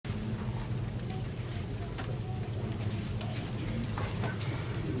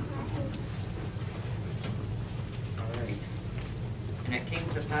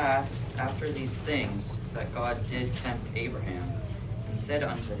pass after these things that God did tempt Abraham, and said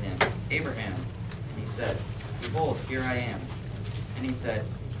unto him, Abraham. And he said, Behold, here I am. And he said,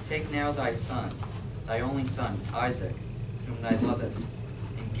 Take now thy son, thy only son, Isaac, whom thou lovest,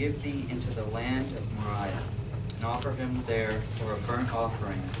 and give thee into the land of Moriah, and offer him there for a burnt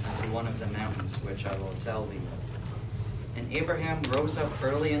offering unto one of the mountains which I will tell thee of. And Abraham rose up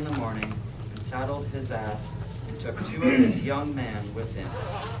early in the morning, and saddled his ass, and took 2 of his young men with him,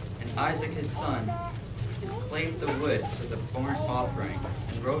 and Isaac his son, and clave the wood for the burnt offering,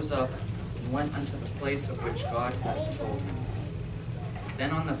 and rose up, and went unto the place of which God had told him.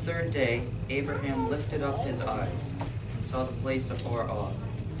 Then on the 3rd day Abraham lifted up his eyes, and saw the place afar off.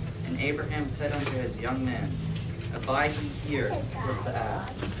 And Abraham said unto his young men, Abide ye here with the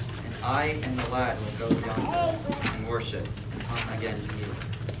ass, and I and the lad will go yonder, and worship, and come again to you.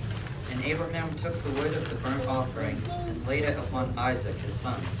 And Abraham took the wood of the burnt offering, and laid it upon Isaac his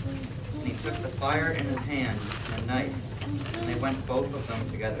son. And he took the fire in his hand, and a knife, and they went both of them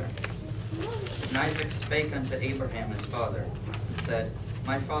together. And Isaac spake unto Abraham his father, and said,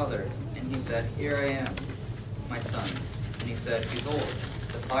 My father. And he said, Here I am, my son. And he said, Behold,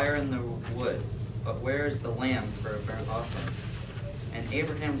 the fire and the wood, but where is the lamb for a burnt offering? And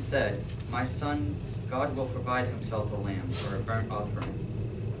Abraham said, My son, God will provide himself a lamb for a burnt offering.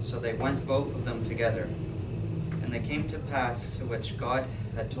 So they went both of them together. And they came to pass to which God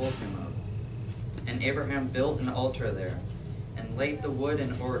had told him of. And Abraham built an altar there, and laid the wood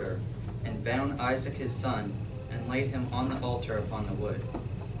in order, and bound Isaac his son, and laid him on the altar upon the wood.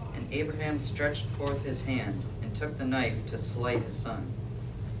 And Abraham stretched forth his hand, and took the knife to slay his son.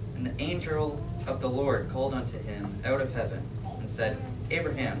 And the angel of the Lord called unto him out of heaven, and said,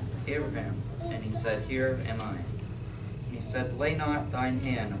 Abraham, Abraham. And he said, Here am I. And he said, Lay not thine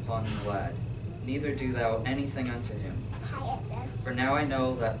hand upon the lad, neither do thou anything unto him. For now I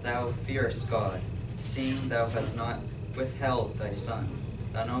know that thou fearest God, seeing thou hast not withheld thy son,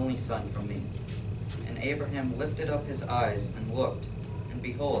 thine only son, from me. And Abraham lifted up his eyes and looked, and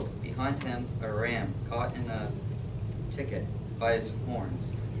behold, behind him a ram caught in a thicket by his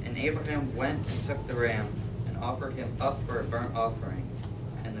horns. And Abraham went and took the ram, and offered him up for a burnt offering,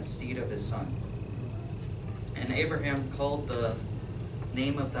 and the steed of his son. And Abraham called the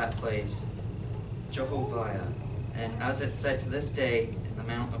name of that place Jehovah, and as it said to this day, In the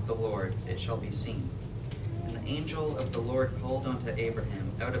mount of the Lord it shall be seen. And the angel of the Lord called unto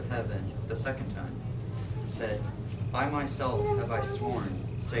Abraham out of heaven the 2nd time, and said, By myself have I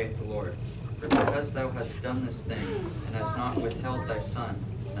sworn, saith the Lord, for because thou hast done this thing, and hast not withheld thy son,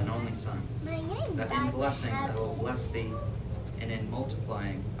 thine only son, that in blessing I will bless thee, and in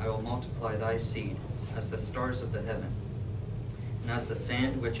multiplying I will multiply thy seed as the stars of the heaven, and as the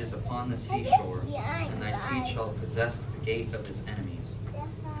sand which is upon the seashore, and thy seed shall possess the gate of his enemies.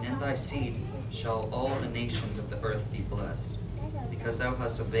 And in thy seed shall all the nations of the earth be blessed, because thou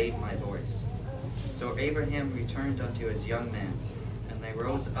hast obeyed my voice. So Abraham returned unto his young men, and they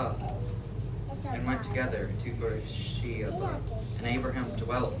rose up, and went together to Beersheba. And Abraham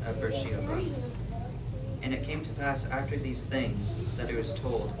dwelt at Beersheba. And it came to pass after these things that it was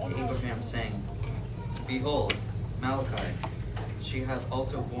told Abraham, saying, Behold, Malachi, she hath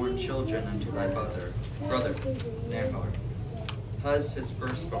also borne children unto thy brother Nahor, Huz his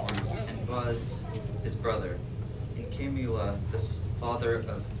firstborn, and Buz his brother, and Kemulah the father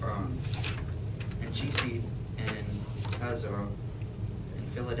of Aaron, and Chesed, and Hazor,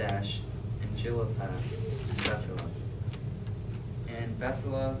 and Philadash, and Jilipath, and Bethulah. And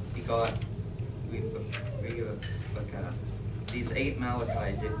Bethulah begot Rebekah. These 8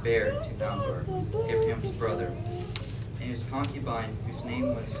 Malachi did bear to Nahor, Abraham's brother, and his concubine, whose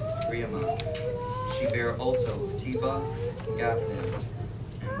name was Reumah. She bare also Tebah, and Gatham,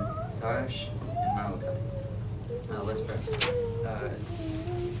 and Dash, and Malachi. Let's pray.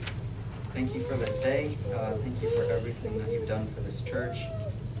 Thank you for this day. Thank you for everything that you've done for this church.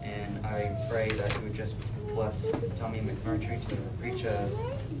 And I pray that you would just bless Tommy McMurtry to preach a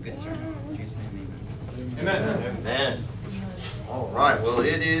good sermon. In Jesus' name, amen. Amen. Amen. All right. Well,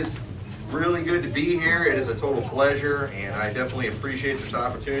 it is really good to be here. It is a total pleasure, and I definitely appreciate this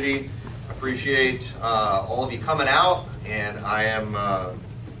opportunity. I appreciate all of you coming out, and I am,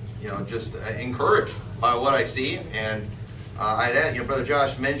 just encouraged by what I see. And I'd add, Brother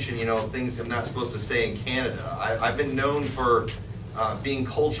Josh mentioned, things I'm not supposed to say in Canada. I've been known for being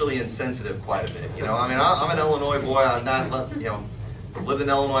culturally insensitive quite a bit. I'm an Illinois boy. I'm not, lived in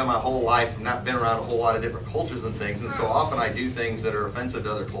Illinois my whole life. I've not been around a whole lot of different cultures and things, and so often I do things that are offensive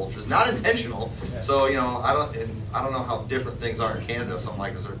to other cultures, not intentional. So I don't know how different things are in Canada. So I'm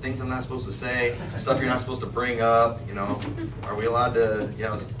like, is there things I'm not supposed to say? Stuff you're not supposed to bring up? Are we allowed to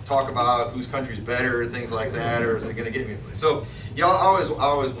talk about whose country's better, things like that, or is it going to get me? So I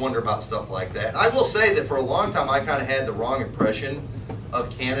always wonder about stuff like that. And I will say that for a long time I kind of had the wrong impression of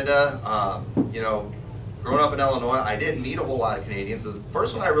Canada. Growing up in Illinois, I didn't meet a whole lot of Canadians. The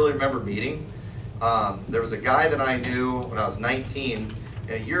first one I really remember meeting, there was a guy that I knew when I was 19, and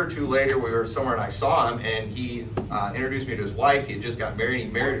a year or two later we were somewhere and I saw him, and he introduced me to his wife. He had just got married.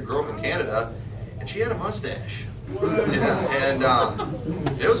 He married a girl from Canada, and she had a mustache. And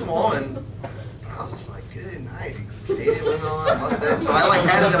it was a woman. I was just like, good night, Canadian women all have mustache. So I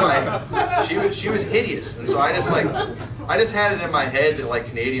had it in my, she was hideous, and so I just had it in my head that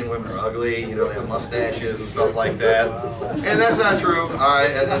Canadian women are ugly, they have mustaches and stuff like that. And that's not true,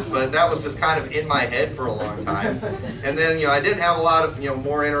 but that was just kind of in my head for a long time. And then I didn't have a lot of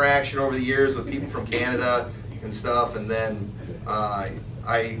more interaction over the years with people from Canada and stuff, and then I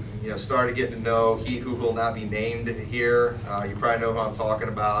started getting to know he who will not be named here. You probably know who I'm talking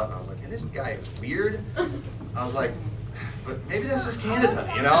about. And I was like, this guy is weird. I was like, but maybe that's just Canada,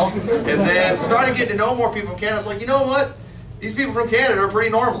 And then started getting to know more people from Canada. I was like, you know what? These people from Canada are pretty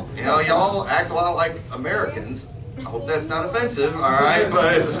normal. Y'all act a lot like Americans. I hope that's not offensive, all right?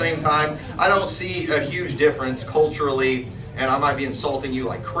 But at the same time, I don't see a huge difference culturally, and I might be insulting you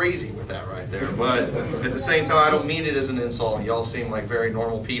like crazy with that right there. But at the same time, I don't mean it as an insult. Y'all seem like very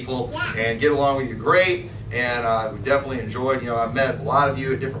normal people and get along with you great. And we definitely enjoyed, I've met a lot of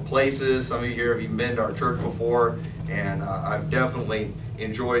you at different places. Some of you here have even been to our church before. And I've definitely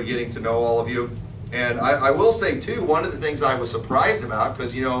enjoyed getting to know all of you. And I will say, too, one of the things I was surprised about,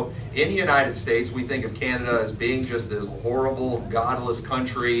 because, in the United States, we think of Canada as being just this horrible, godless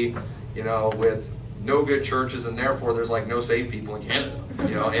country, with no good churches, and therefore there's no saved people in Canada,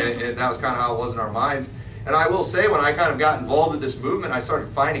 and that was kind of how it was in our minds. And I will say, when I kind of got involved with this movement, I started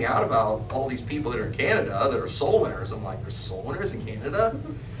finding out about all these people that are in Canada that are soul winners. I'm like, there's soul winners in Canada?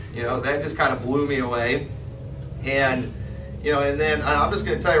 That just kind of blew me away. And, and then I'm just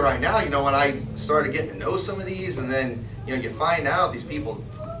going to tell you right now, when I started getting to know some of these, and then, you find out these people,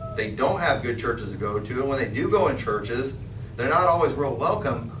 they don't have good churches to go to, and when they do go in churches, they're not always real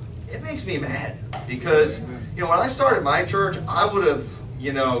welcome. It makes me mad, because, when I started my church, I would have,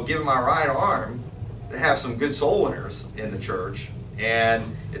 given my right arm to have some good soul winners in the church.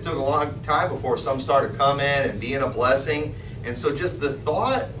 And it took a long time before some started coming and being a blessing. And so just the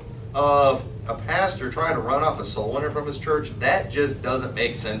thought of a pastor trying to run off a soul winner from his church, that just doesn't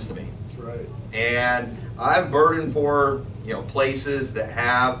make sense to me. That's right. And I'm burdened for, places that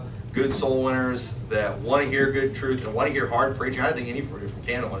have good soul winners that want to hear good truth and want to hear hard preaching. I don't think anybody from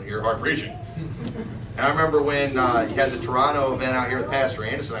Canada want to hear hard preaching. And I remember when you had the Toronto event out here with Pastor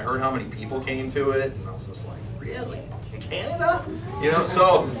Anderson, I heard how many people came to it, and I was just like, really? In Canada?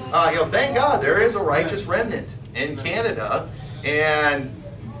 So, thank God there is a righteous remnant in Canada, and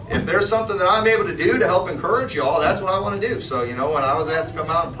if there's something that I'm able to do to help encourage y'all, that's what I want to do. So, when I was asked to come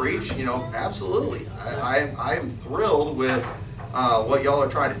out and preach, absolutely. I am thrilled with what y'all are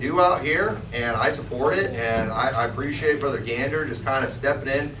trying to do out here, and I support it, and I appreciate Brother Gander just kind of stepping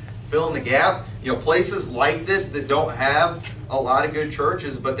in, filling the gap. Places like this that don't have a lot of good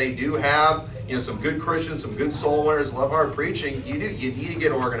churches, but they do have, some good Christians, some good soul winners, love hard preaching. You need to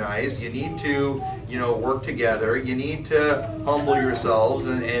get organized. You need to, work together. You need to humble yourselves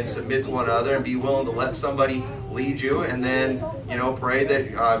and submit to one another and be willing to let somebody lead you, and then, pray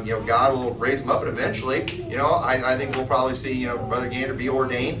that, God will raise them up, and eventually, I think we'll probably see, Brother Gander be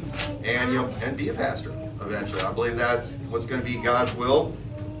ordained and, and be a pastor eventually. I believe that's what's going to be God's will.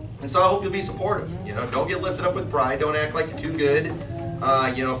 And so I hope you'll be supportive. Don't get lifted up with pride. Don't act like you're too good,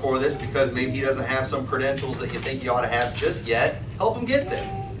 for this, because maybe he doesn't have some credentials that you think you ought to have just yet. Help him get there.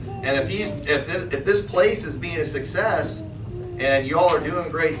 And if this place is being a success and y'all are doing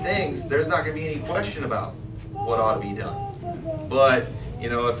great things, there's not going to be any question about what ought to be done. But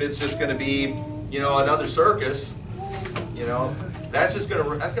if it's just going to be another circus, that's going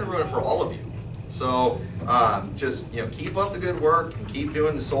to ruin it for all of you. So just keep up the good work and keep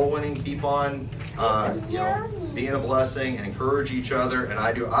doing the soul winning. Keep on being a blessing and encourage each other. And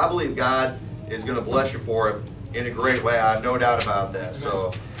I believe God is going to bless you for it in a great way. I have no doubt about that.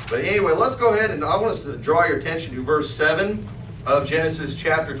 So, but anyway, let's go ahead, and I want us to draw your attention to verse 7 of Genesis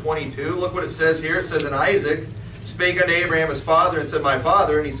chapter 22. Look what it says here. It says, "And Isaac spake unto Abraham his father, and said, My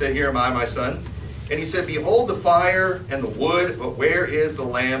father. And he said, Here am I, my son. And he said, Behold the fire and the wood, but where is the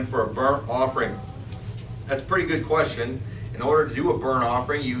lamb for a burnt offering?" That's a pretty good question. in order to do a burnt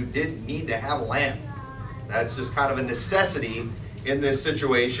offering, you did need to have a lamb. That's just kind of a necessity in this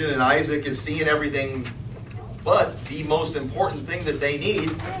situation, and Isaac is seeing everything but the most important thing that they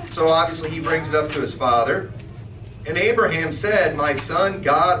need. So obviously he brings it up to his father. And Abraham said, "My son,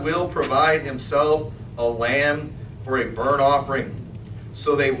 God will provide himself a lamb for a burnt offering."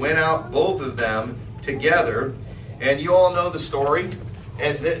 So they went out, both of them, together. And you all know the story.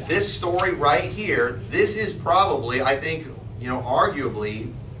 And this story right here, this is probably, I think,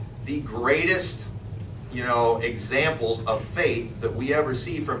 arguably the greatest, examples of faith that we ever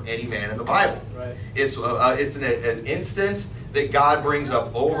see from any man in the Bible. Right. It's an instance that God brings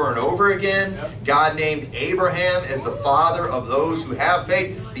up over and over again. Yep. God named Abraham as the father of those who have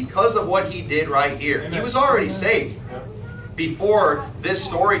faith because of what he did right here. Amen. He was already saved Yep. before this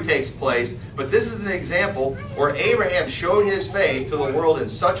story takes place, but this is an example where Abraham showed his faith to the world in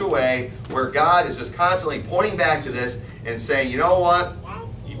such a way where God is just constantly pointing back to this and saying, you know what?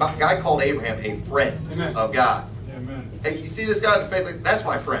 God called Abraham a friend Amen. of God. Amen. Hey, you see this guy with the faith? Like, that's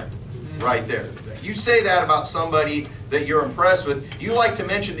my friend right there. You say that about somebody that you're impressed with. You like to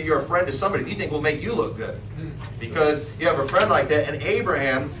mention that you're a friend to somebody that you think will make you look good, because you have a friend like that. And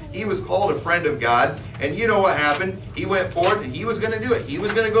Abraham, he was called a friend of God. And you know what happened? He went forth and he was going to do it. He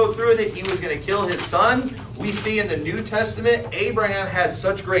was going to go through with it. He was going to kill his son. We see in the New Testament, Abraham had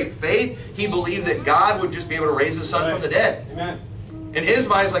such great faith. He believed that God would just be able to raise his son from the dead. Amen. In his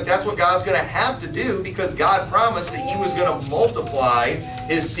mind, it's like that's what God's going to have to do, because God promised that he was going to multiply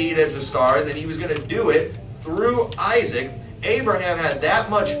his seed as the stars, and he was going to do it through Isaac. Abraham had that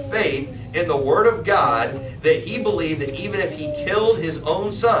much faith in the Word of God that he believed that even if he killed his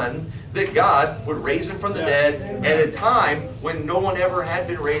own son, that God would raise him from the dead at a time when no one ever had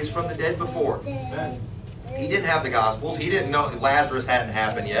been raised from the dead before. Amen. He didn't have the Gospels. He didn't know Lazarus hadn't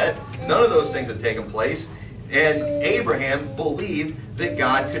happened yet. None of those things had taken place. And Abraham believed that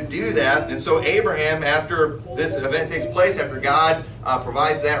God could do that. And so Abraham, after this event takes place, after God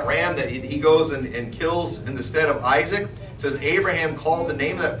provides that ram that he goes and kills in the stead of Isaac, it says Abraham called the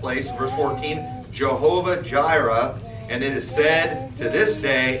name of that place, verse 14, Jehovah Jireh. And it is said to this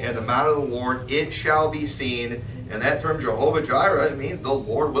day, in the mount of the Lord it shall be seen. And that term Jehovah Jireh, it means the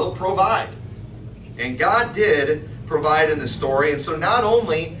Lord will provide. And God did provide in the story. And so not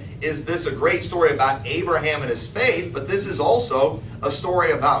only is this a great story about Abraham and his faith, but this is also a story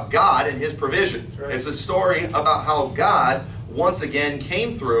about God and his provision. Right. It's a story about how God once again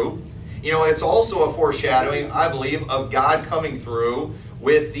came through. It's also a foreshadowing, I believe, of God coming through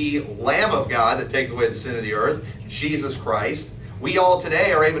with the Lamb of God that takes away the sin of the earth, Jesus Christ. We all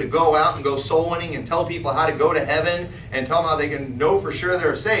today are able to go out and go soul winning and tell people how to go to heaven and tell them how they can know for sure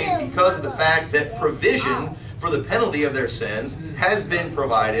they're saved because of the fact that provision for the penalty of their sins has been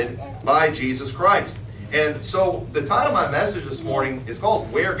provided by Jesus Christ. And so the title of my message this morning is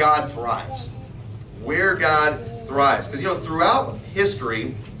called Where God Thrives. Where God Thrives. Because throughout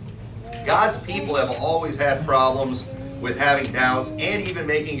history, God's people have always had problems with having doubts and even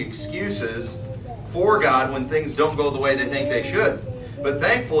making excuses for God when things don't go the way they think they should. But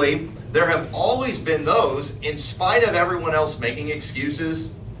thankfully, there have always been those, in spite of everyone else making excuses,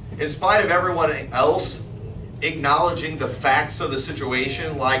 in spite of everyone else acknowledging the facts of the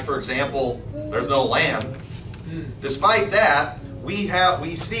situation, like, for example, there's no lamb. Despite that, we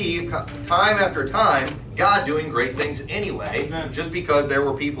see time after time God doing great things anyway, just because there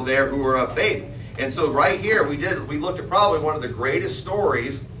were people there who were of faith. And so right here, we looked at probably one of the greatest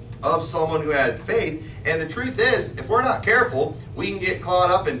stories of someone who had faith. And the truth is, if we're not careful, we can get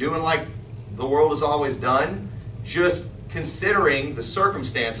caught up in doing like the world has always done, just considering the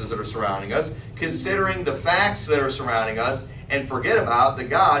circumstances that are surrounding us, considering the facts that are surrounding us, and forget about the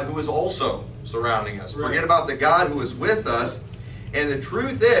God who is also surrounding us. Right. Forget about the God who is with us. And the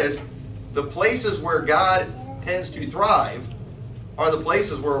truth is, the places where God tends to thrive are the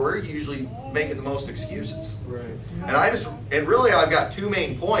places where we're usually making the most excuses. Right. And really I've got two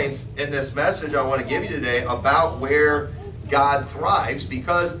main points in this message I want to give you today about where God thrives,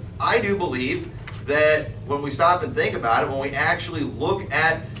 because I do believe that when we stop and think about it, when we actually look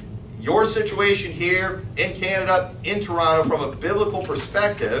at your situation here in Canada, in Toronto, from a biblical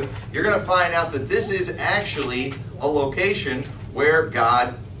perspective, you're going to find out that this is actually a location where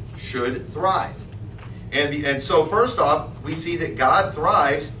God should thrive. And so first off, we see that God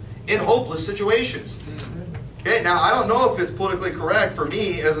thrives in hopeless situations. Okay, now I don't know if it's politically correct for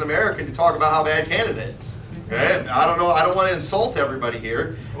me as an American to talk about how bad Canada is. Okay? I don't know. I don't want to insult everybody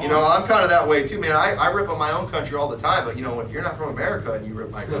here. I'm kind of that way too, man. I rip on my own country all the time, but if you're not from America and you rip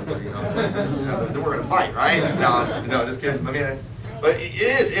my country, then we're going to fight, right? No, just kidding. I mean, But it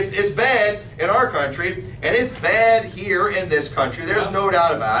is. It's bad in our country, and it's bad here in this country. There's no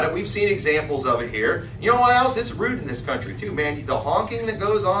doubt about it. We've seen examples of it here. You know what else? It's rude in this country too, man. The honking that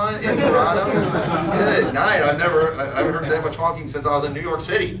goes on in Toronto. Good night. I haven't heard that much honking since I was in New York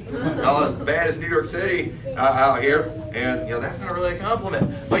City. How bad is New York City out here? And that's not really a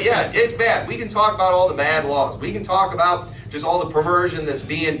compliment. But yeah, it's bad. We can talk about all the bad laws. We can talk about just all the perversion that's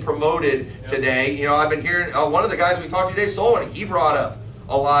being promoted today. I've been hearing one of the guys we talked to today, Solon, he brought up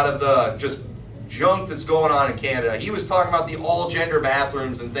a lot of the just junk that's going on in Canada. He was talking about the all-gender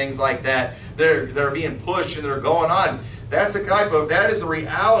bathrooms and things like that that are being pushed and that are going on. That is the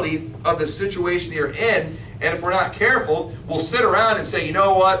reality of the situation you're in. And if we're not careful, we'll sit around and say, you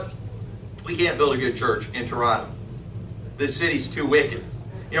know what? We can't build a good church in Toronto. This city's too wicked.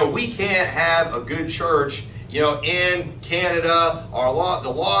 We can't have a good church in Canada.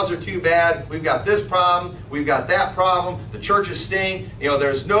 The laws are too bad. We've got this problem. We've got that problem. The churches stink.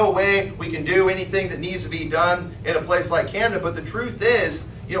 There's no way we can do anything that needs to be done in a place like Canada. But the truth is,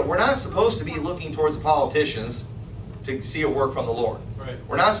 we're not supposed to be looking towards the politicians to see a work from the Lord. Right.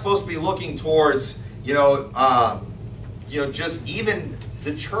 We're not supposed to be looking towards, just even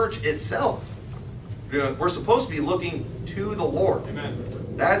the church itself. We're supposed to be looking to the Lord. Amen.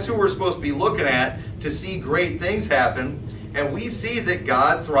 That's who we're supposed to be looking at to see great things happen. And we see that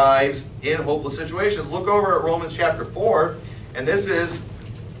God thrives in hopeless situations. Look over at Romans chapter 4, and this is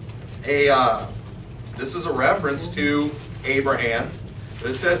a reference to Abraham.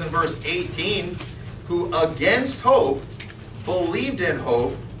 It says in verse 18, who against hope believed in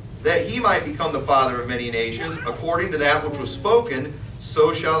hope that he might become the father of many nations, according to that which was spoken,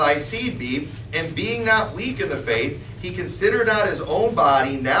 so shall thy seed be. And being not weak in the faith, he considered not his own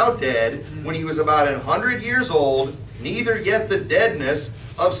body now dead, when he was about 100 years old, neither yet the deadness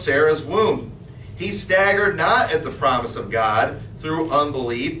of Sarah's womb. He staggered not at the promise of God through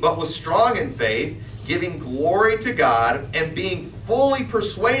unbelief, but was strong in faith, giving glory to God, and being fully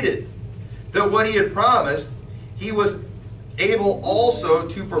persuaded that what he had promised, he was able also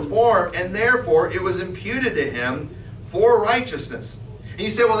to perform, and therefore it was imputed to him for righteousness. And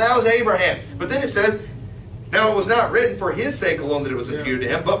you say, well, that was Abraham. But then it says, now it was not written for his sake alone that it was imputed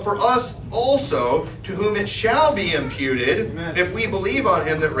to him, but for us also, to whom it shall be imputed, if we believe on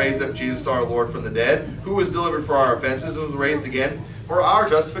him that raised up Jesus our Lord from the dead, who was delivered for our offenses and was raised again for our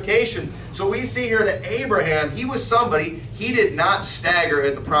justification. So we see here that Abraham, he was somebody, he did not stagger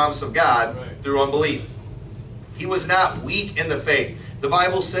at the promise of God through unbelief. He was not weak in the faith. The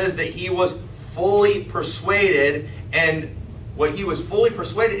Bible says that he was fully persuaded, and what he was fully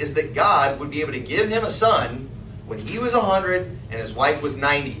persuaded is that God would be able to give him a son when he was 100 and his wife was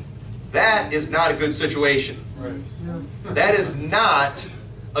 90. That is not a good situation. Right. That is not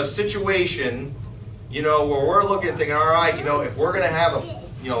a situation, where we're looking and thinking, all right, if we're going to have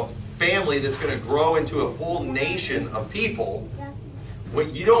a, family that's going to grow into a full nation of people,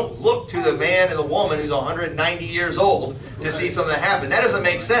 when you don't look to the man and the woman who's 190 years old to see something happen. That doesn't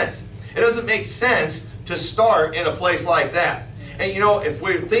make sense. It doesn't make sense to start in a place like that. And if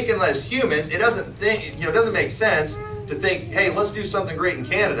we're thinking as humans, it doesn't make sense to think, hey, let's do something great in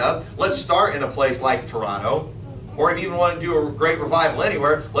Canada. Let's start in a place like Toronto. Or if you even want to do a great revival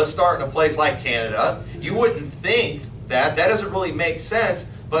anywhere, let's start in a place like Canada. You wouldn't think that. That doesn't really make sense.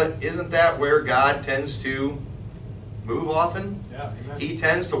 But isn't that where God tends to move often? Yeah, he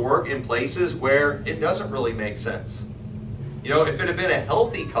tends to work in places where it doesn't really make sense. If it had been a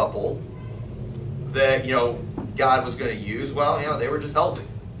healthy couple that, God was going to use, well, they were just healthy.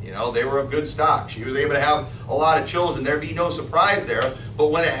 They were of good stock. She was able to have a lot of children. There'd be no surprise there.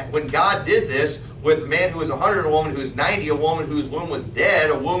 But when God did this with a man who was 100, a woman who was 90, a woman whose womb was dead,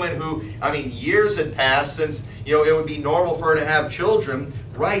 a woman who, years had passed since, it would be normal for her to have children,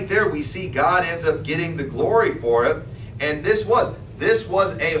 right there we see God ends up getting the glory for it. And this was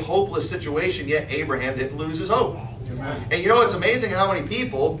a hopeless situation, yet Abraham didn't lose his hope. Amen. And it's amazing how many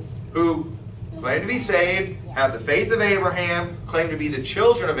people who claim to be saved, have the faith of Abraham, claim to be the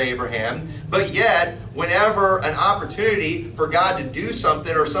children of Abraham, but yet, whenever an opportunity for God to do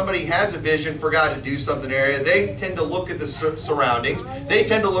something, or somebody has a vision for God to do something area, they tend to look at the surroundings, they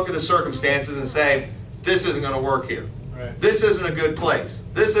tend to look at the circumstances and say, this isn't going to work here. Right. This isn't a good place.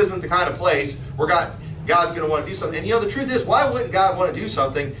 This isn't the kind of place where God's going to want to do something. And the truth is, why wouldn't God want to do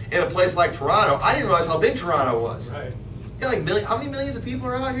something in a place like Toronto? I didn't realize how big Toronto was. Right. How many millions of people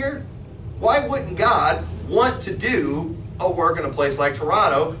are out here? Why wouldn't God want to do a work in a place like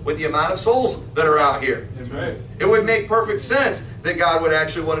Toronto with the amount of souls that are out here? That's right. It would make perfect sense that God would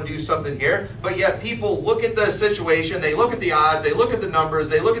actually want to do something here, but yet people look at the situation, they look at the odds, they look at the numbers,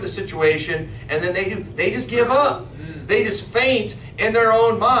 they look at the situation, and then they just give up. They just faint in their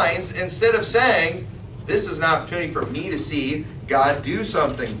own minds instead of saying, this is an opportunity for me to see God do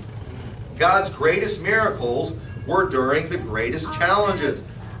something. God's greatest miracles were during the greatest challenges.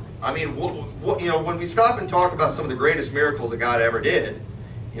 I mean, when we stop and talk about some of the greatest miracles that God ever did,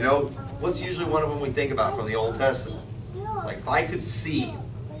 what's usually one of them we think about from the Old Testament? It's like, if I could see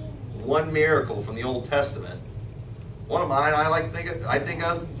one miracle from the Old Testament, one of mine I think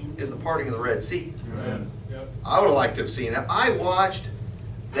of is the parting of the Red Sea. Right. Yep. I would have liked to have seen that. I watched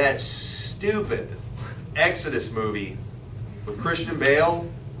that stupid Exodus movie with Christian Bale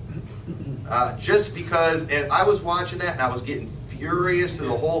just because, and I was watching that and I was getting furious through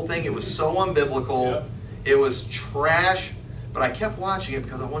the whole thing. It was so unbiblical. Yep. It was trash. But I kept watching it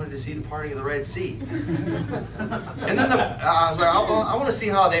because I wanted to see the parting of the Red Sea. And then I was like, I want to see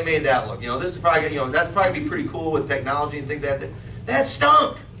how they made that look. This is probably, that's probably be pretty cool with technology and things like that. That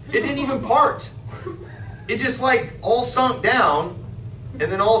stunk. It didn't even part. It just like all sunk down, and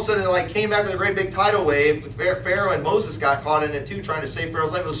then all of a sudden it like came back with a great big tidal wave. Pharaoh and Moses got caught in it too, trying to save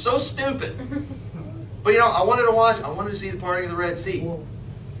Pharaoh's life. It was so stupid. But I wanted to see the parting of the Red Sea.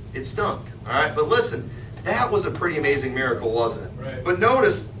 It stunk. All right, but listen. That was a pretty amazing miracle, wasn't it? Right. But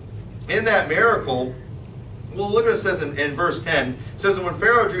notice, in that miracle, well, look what it says in verse 10. It says, and when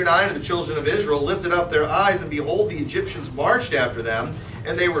Pharaoh drew nigh to the children of Israel, lifted up their eyes, and behold, the Egyptians marched after them,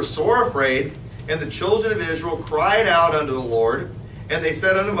 and they were sore afraid. And the children of Israel cried out unto the Lord, and they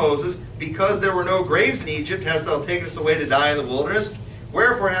said unto Moses, because there were no graves in Egypt, hast thou taken us away to die in the wilderness?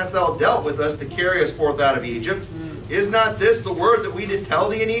 Wherefore hast thou dealt with us to carry us forth out of Egypt? Is not this the word that we did tell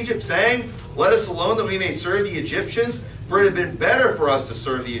thee in Egypt, saying, let us alone that we may serve the Egyptians? For it had been better for us to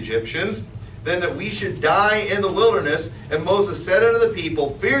serve the Egyptians than that we should die in the wilderness. And Moses said unto the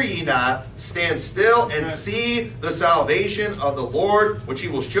people, fear ye not, stand still and see the salvation of the Lord, which he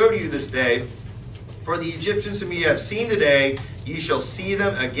will show to you this day. For the Egyptians whom ye have seen today, ye shall see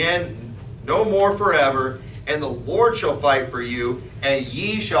them again no more forever. And the Lord shall fight for you, and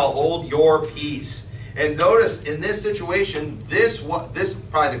ye shall hold your peace. And notice in this situation, this is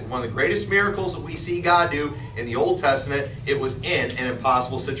probably one of the greatest miracles that we see God do in the Old Testament. It was in an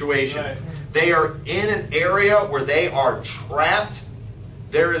impossible situation. Right. They are in an area where they are trapped.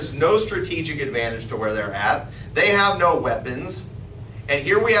 There is no strategic advantage to where they're at. They have no weapons. And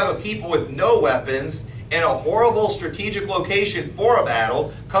here we have a people with no weapons in a horrible strategic location for a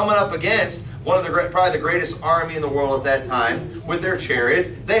battle, coming up against one of probably the greatest army in the world at that time with their chariots.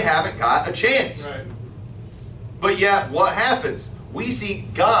 They haven't got a chance. Right. But yet, what happens? We see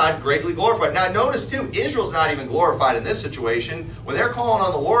God greatly glorified. Now notice too, Israel's not even glorified in this situation. When they're calling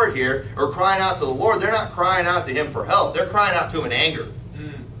on the Lord here, or crying out to the Lord, they're not crying out to Him for help. They're crying out to Him in anger.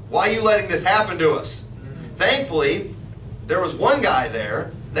 Why are you letting this happen to us? Thankfully, there was one guy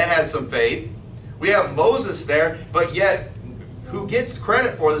there that had some faith. We have Moses there, but yet, who gets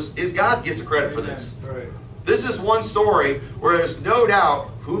credit for this is God gets credit for this. Right. This is one story where there's no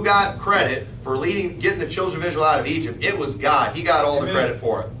doubt who got credit for getting the children of Israel out of Egypt. It was God. He got all the credit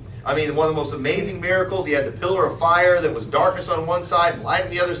for it. I mean, one of the most amazing miracles. He had the pillar of fire that was darkness on one side and light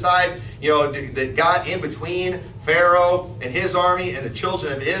on the other side, that got in between Pharaoh and his army and the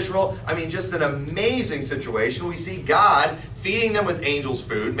children of Israel. I mean, just an amazing situation. We see God feeding them with angels'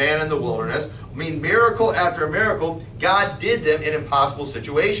 food, man in the wilderness. I mean, miracle after miracle, God did them in impossible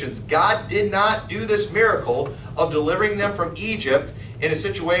situations. God did not do this miracle of delivering them from Egypt in a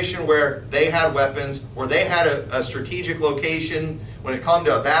situation where they had weapons, where they had a strategic location when it come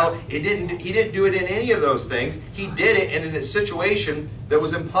to a battle. He didn't do it in any of those things. He did it in a situation that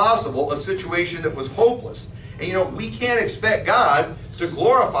was impossible, a situation that was hopeless. And we can't expect God to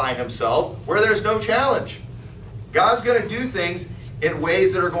glorify Himself where there's no challenge. God's going to do things in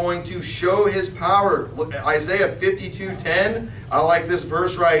ways that are going to show His power. Look, Isaiah 52:10, I like this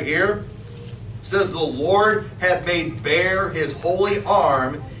verse right here. It says, the Lord hath made bare His holy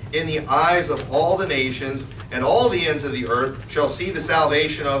arm in the eyes of all the nations, and all the ends of the earth shall see the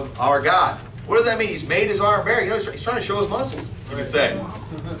salvation of our God. What does that mean? He's made His arm bare. He's trying to show His muscles, you could say. All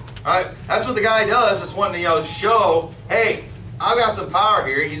right? That's what the guy does. It's wanting to show, hey, I've got some power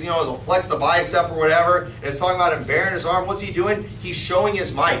here. He's, he'll flex the bicep or whatever. And it's talking about him bearing his arm. What's he doing? He's showing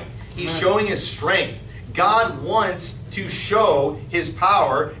his might. He's showing his strength. God wants to show His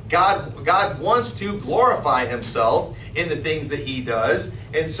power. God wants to glorify Himself in the things that He does.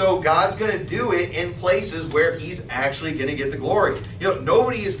 And so God's going to do it in places where He's actually going to get the glory.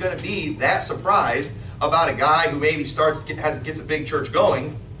 Nobody is going to be that surprised about a guy who maybe gets a big church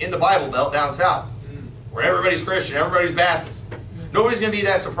going in the Bible Belt down south, where everybody's Christian, everybody's Baptist. Nobody's going to be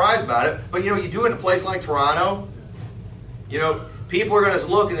that surprised about it. But you do it in a place like Toronto, people are going to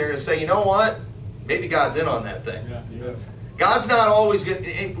look and they're going to say, you know what? maybe God's in on that thing. Yeah. God's not always good.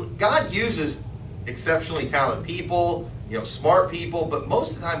 God uses exceptionally talented people, smart people, but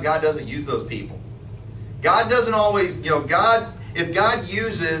most of the time God doesn't use those people. God doesn't always, if God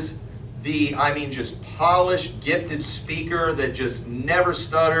uses just polished, gifted speaker that just never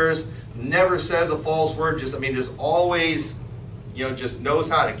stutters, never says a false word, just always, just knows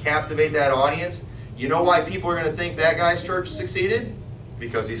how to captivate that audience. You know why people are going to think that guy's church succeeded?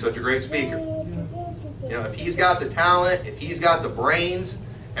 Because he's such a great speaker. If he's got the talent, if he's got the brains,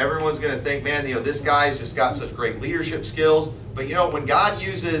 everyone's going to think, man, this guy's just got such great leadership skills. But when God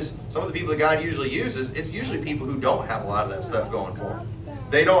uses, some of the people that God usually uses, it's usually people who don't have a lot of that stuff going for them.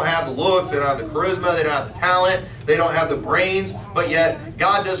 They don't have the looks, they don't have the charisma, they don't have the talent, they don't have the brains, but yet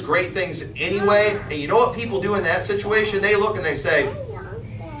God does great things anyway. And you know what people do in that situation? They look and they say,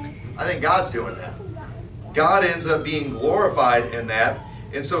 I think God's doing that. God ends up being glorified in that.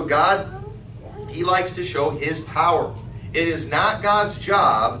 And so God, He likes to show His power. It is not God's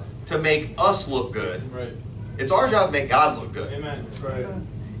job to make us look good. Right. It's our job to make God look good. Amen. That's right.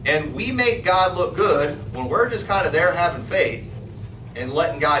 And we make God look good when we're just kind of there having faith and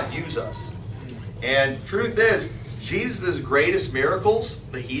letting God use us. And truth is, Jesus' greatest miracles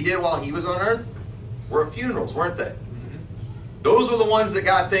that He did while He was on earth were at funerals, weren't they? Those were the ones that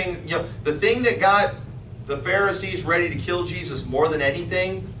got things, the thing that got the Pharisees ready to kill Jesus more than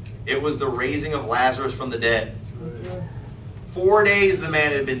anything, it was the raising of Lazarus from the dead. 4 days the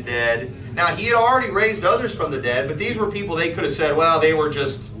man had been dead. Now, He had already raised others from the dead, but these were people they could have said, well, they were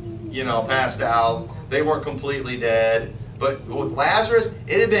just, passed out. They weren't completely dead. But with Lazarus,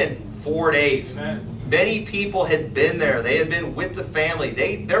 it had been 4 days. Amen. Many people had been there. They had been with the family.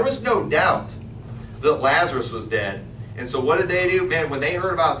 There was no doubt that Lazarus was dead. And so what did they do? Man, when they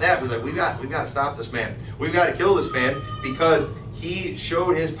heard about that, we've got to stop this man. We've got to kill this man because he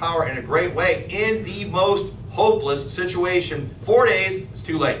showed his power in a great way in the most hopeless situation. 4 days, it's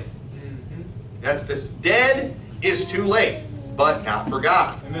too late. That's dead is too late, but not for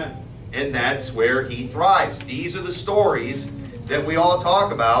God. Amen. And that's where He thrives. These are the stories that we all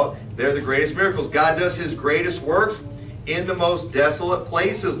talk about. They're the greatest miracles. God does His greatest works in the most desolate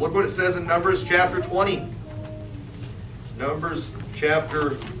places. Look what it says in Numbers chapter 20. Numbers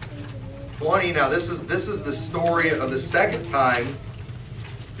chapter 20. Now this is the story of the second time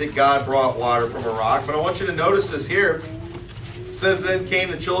that God brought water from a rock. But I want you to notice this here. It says, then came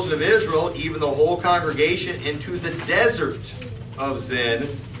the children of Israel, even the whole congregation, into the desert of Zin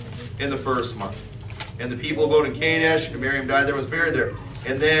in the first month. And the people abode in Kadesh, and Miriam died there and was buried there.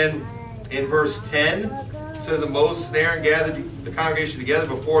 And then in verse 10, it says, and Moses and Aaron gathered the congregation together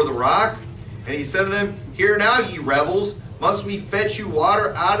before the rock. And he said to them, hear now, ye rebels, must we fetch you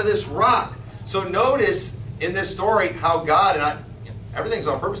water out of this rock? So notice in this story how God, and everything's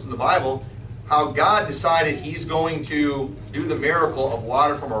on purpose in the Bible, how God decided He's going to do the miracle of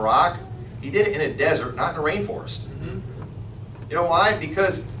water from a rock. He did it in a desert, not in a rainforest. You know why?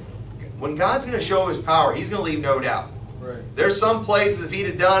 Because when God's going to show His power, He's going to leave no doubt. Right. There's some places, if He'd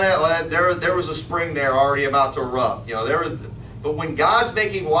have done it, there was a spring there already about to erupt. But when God's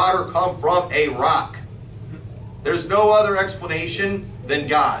making water come from a rock, there's no other explanation than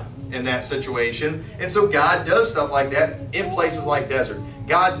God in that situation. And so God does stuff like that in places like desert.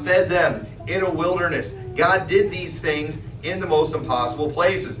 God fed them in a wilderness. God did these things in the most impossible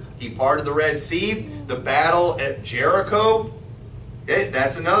places. He parted the Red Sea, the battle at Jericho. Okay,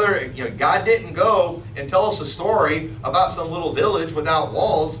 that's another, God didn't go and tell us a story about some little village without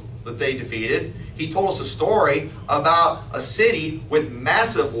walls that they defeated. He told us a story about a city with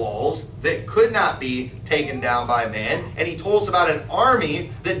massive walls that could not be taken down by man. And He told us about an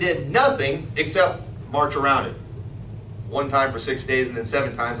army that did nothing except march around it. One time for 6 days and then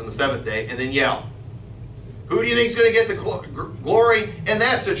 7 times on the 7th day and then yell. Who do you think is going to get the glory in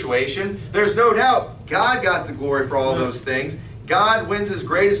that situation? There's no doubt God got the glory for all those things. God wins His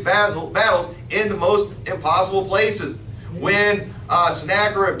greatest battles in the most impossible places. When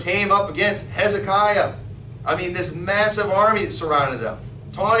Sennacherib came up against Hezekiah, this massive army that surrounded them,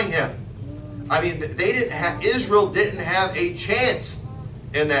 taunting him. Israel didn't have a chance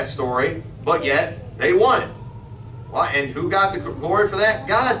in that story, but yet they won it. And who got the glory for that?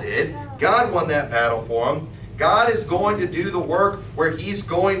 God did. God won that battle for them. God is going to do the work where He's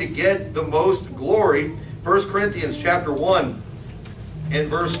going to get the most glory. 1 Corinthians chapter 1 and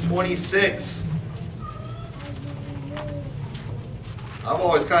verse 26. I've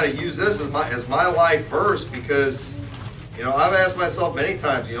always kind of used this as my life verse because, I've asked myself many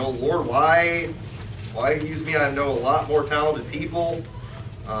times, Lord, why use me? I know a lot more talented people.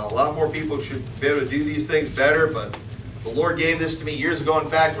 A lot more people should be able to do these things better, but the Lord gave this to me years ago. In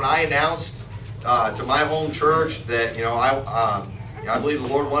fact, when I announced to my home church that, I believe the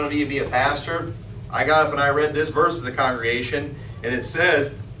Lord wanted me to be a pastor, I got up and I read this verse to the congregation, and it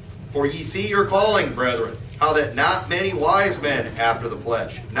says, "For ye see your calling, brethren, how that not many wise men after the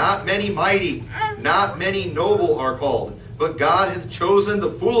flesh, not many mighty, not many noble are called. But God hath chosen the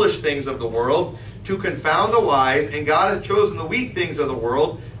foolish things of the world to confound the wise, and God hath chosen the weak things of the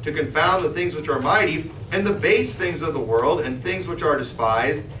world to confound the things which are mighty, and the base things of the world, and things which are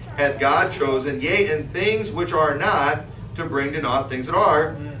despised, hath God chosen, yea, and things which are not, to bring to naught things that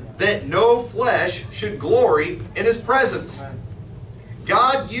are, that no flesh should glory in his presence."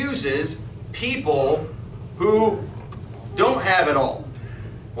 God uses people who don't have it all.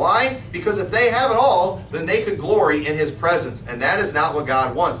 Why? Because if they have it all, then they could glory in his presence. And that is not what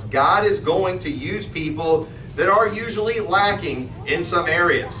God wants. God is going to use people that are usually lacking in some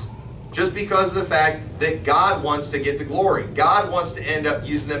areas, just because of the fact that God wants to get the glory. God wants to end up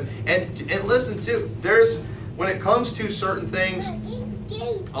using them. And listen too, when it comes to certain things,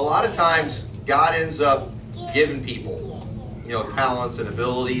 a lot of times God ends up giving people, talents and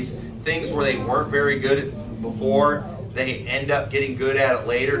abilities, things where they weren't very good at before, they end up getting good at it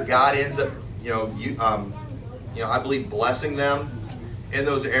later. God ends up, I believe, blessing them in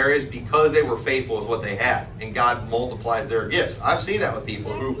those areas because they were faithful with what they had, and God multiplies their gifts. I've seen that with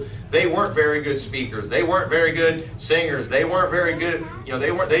people who they weren't very good speakers, they weren't very good singers, they weren't very good,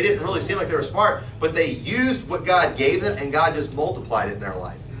 they didn't really seem like they were smart, but they used what God gave them, and God just multiplied it in their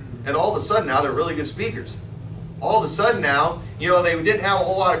life. And all of a sudden now they're really good speakers. All of a sudden now, they didn't have a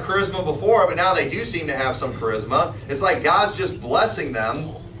whole lot of charisma before, but now they do seem to have some charisma. It's like God's just blessing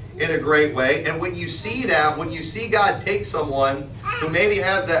them in a great way. And when you see that, when you see God take someone who maybe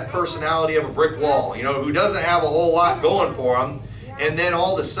has that personality of a brick wall, who doesn't have a whole lot going for them, and then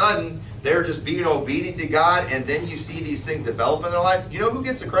all of a sudden they're just being obedient to God, and then you see these things develop in their life, who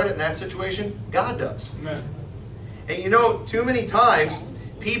gets the credit in that situation? God does. Amen. And too many times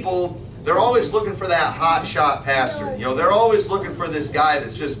people, they're always looking for that hot shot pastor. They're always looking for this guy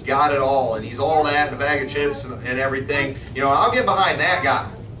that's just got it all, and he's all that in a bag of chips and everything. I'll get behind that guy.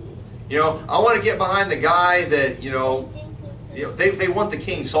 I want to get behind the guy that, they want the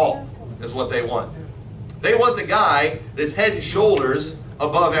King Saul is what they want. They want the guy that's head and shoulders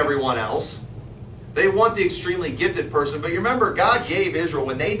above everyone else. They want the extremely gifted person. But you remember, God gave Israel,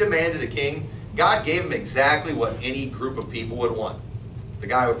 when they demanded a king, God gave them exactly what any group of people would want. The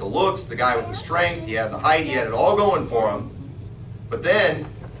guy with the looks, the guy with the strength, he had the height, he had it all going for him. But then,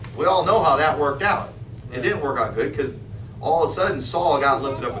 we all know how that worked out. It didn't work out good, because all of a sudden Saul got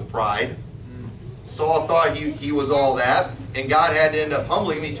lifted up with pride. Saul thought he was all that, and God had to end up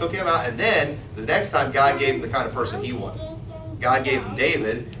humbling him. He took him out, and then the next time God gave him the kind of person he wanted. God gave him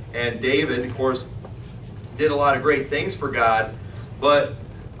David, and David, of course, did a lot of great things for God. But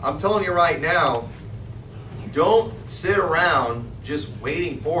I'm telling you right now, don't sit around just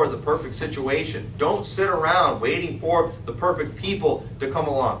waiting for the perfect situation. Don't sit around waiting for the perfect people to come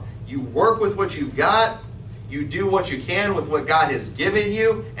along. You work with what you've got, you do what you can with what God has given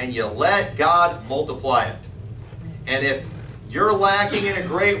you, and you let God multiply it. And if you're lacking in a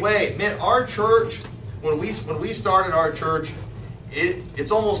great way, man, our church, when we started our church,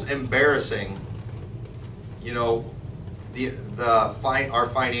 it's almost embarrassing, our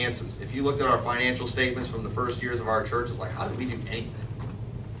finances. If you looked at our financial statements from the first years of our church, it's like, how did we do anything?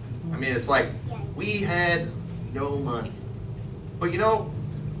 I mean, it's like we had no money. But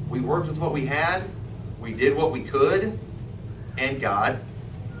we worked with what we had, we did what we could, and God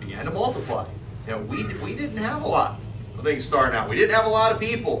began to multiply. We didn't have a lot of things starting out. We didn't have a lot of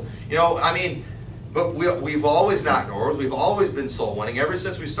people. But we've always knocked doors. We've always been soul winning ever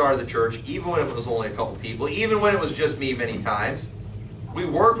since we started the church, even when it was only a couple people, even when it was just me many times. We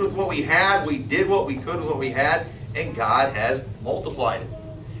worked with what we had. We did what we could with what we had, and God has multiplied it.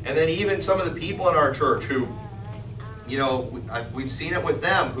 And then even some of the people in our church who, we've seen it with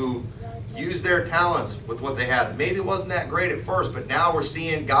them, who used their talents with what they had. Maybe it wasn't that great at first, but now we're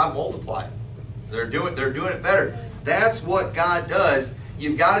seeing God multiply it. They're doing it better. That's what God does.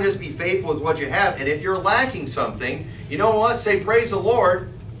 You've got to just be faithful with what you have. And if you're lacking something, you know what? Say, praise the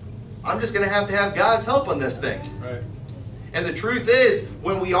Lord. I'm just going to have God's help on this thing. Right. And the truth is,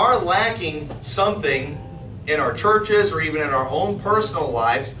 when we are lacking something in our churches or even in our own personal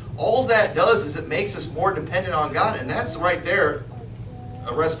lives, all that does is it makes us more dependent on God. And that's right there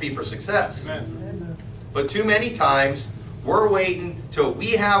a recipe for success. Amen. But too many times, we're waiting till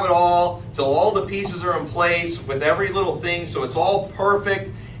we have it all, till all the pieces are in place with every little thing, so it's all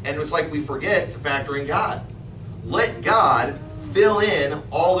perfect, and it's like we forget to factor in God. Let God fill in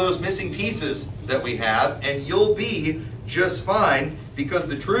all those missing pieces that we have, and you'll be just fine, because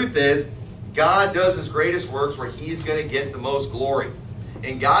the truth is, God does his greatest works where he's going to get the most glory.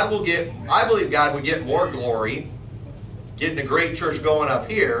 And God will get, I believe God would get more glory getting a great church going up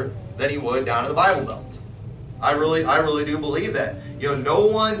here than he would down in the Bible Belt. I really do believe that.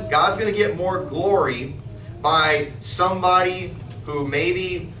 God's going to get more glory by somebody who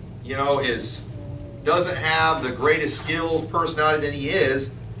maybe, doesn't have the greatest skills, personality than he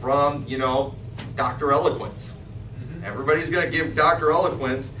is from, Dr. Eloquence. Everybody's going to give Dr.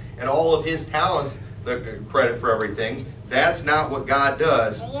 Eloquence and all of his talents the credit for everything. That's not what God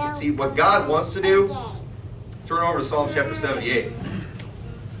does. See, what God wants to do, turn over to Psalm chapter 78.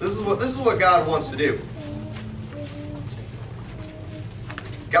 This is what God wants to do.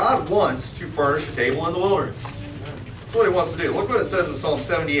 God wants to furnish a table in the wilderness. That's what he wants to do. Look what it says in Psalm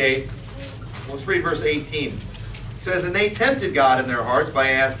 78. Let's read verse 18. It says, "And they tempted God in their hearts by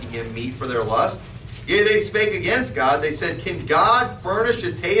asking him meat for their lust. Yea, they spake against God. They said, Can God furnish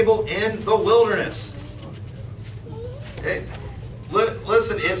a table in the wilderness?"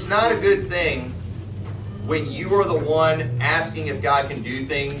 Listen, it's not a good thing when you are the one asking if God can do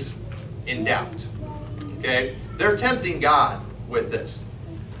things in doubt. Okay? They're tempting God with this.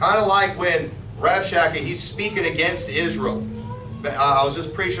 Kind of like when Rabshakeh, he's speaking against Israel. I was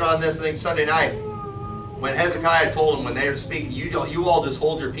just preaching on this, I think, Sunday night. When Hezekiah told him, when they were speaking, you all just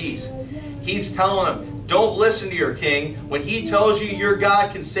hold your peace. He's telling them, don't listen to your king. When he tells you your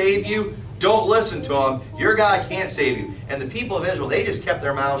God can save you, don't listen to him. Your God can't save you. And the people of Israel, they just kept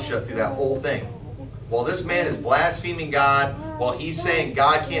their mouths shut through that whole thing. While this man is blaspheming God, while he's saying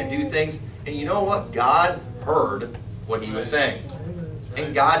God can't do things. And you know what? God heard what he was saying.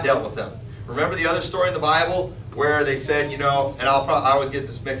 And God dealt with them. Remember the other story in the Bible where they said, and I always get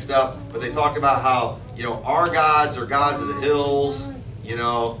this mixed up, but they talk about how, our gods are gods of the hills,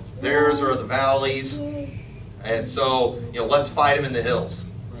 theirs are the valleys, and so, let's fight them in the hills.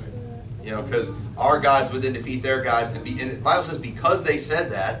 Because our gods would then defeat their gods. And the Bible says because they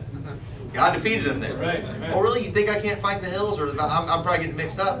said that, God defeated them there. Right. Oh, really? You think I can't fight in the hills? Or I'm probably getting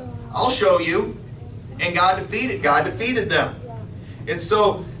mixed up. I'll show you. And God defeated them. And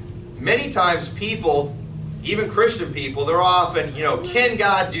so, many times people, even Christian people, they're often, can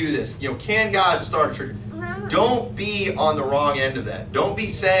God do this? Can God start a church? Don't be on the wrong end of that. Don't be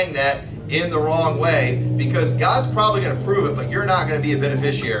saying that in the wrong way, because God's probably going to prove it, but you're not going to be a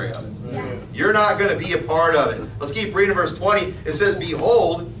beneficiary of it. You're not going to be a part of it. Let's keep reading verse 20. It says,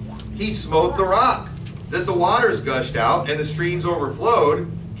 "Behold, he smote the rock, that the waters gushed out, and the streams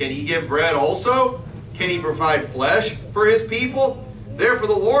overflowed. Can he give bread also? Can he provide flesh for his people? Therefore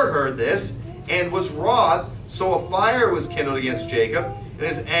the Lord heard this, and was wroth, so a fire was kindled against Jacob, and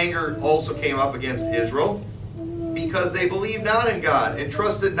his anger also came up against Israel, because they believed not in God, and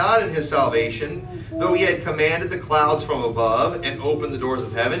trusted not in his salvation, though he had commanded the clouds from above, and opened the doors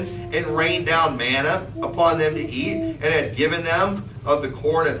of heaven, and rained down manna upon them to eat, and had given them of the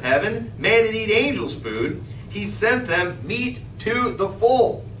corn of heaven. Man did eat angels' food. He sent them meat to the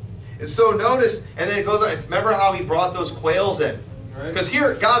full." And so notice, and then it goes on, remember how he brought those quails in? Because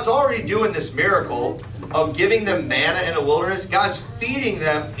here, God's already doing this miracle of giving them manna in the wilderness. God's feeding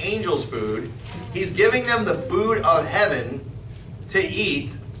them angels' food. He's giving them the food of heaven to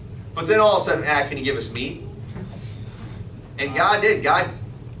eat. But then all of a sudden, can you give us meat? And God did. God,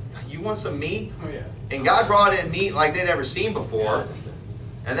 you want some meat? Oh, yeah. And God brought in meat like they'd never seen before.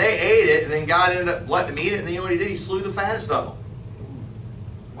 And they ate it, and then God ended up letting them eat it. And then you know what he did? He slew the fattest of them.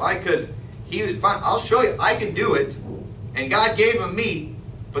 Why? Because he was fine. I'll show you. I can do it. And God gave him meat,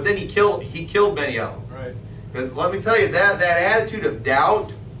 but then he killed many of them. Right. Because let me tell you, that attitude of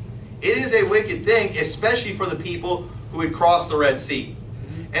doubt, it is a wicked thing, especially for the people who had crossed the Red Sea.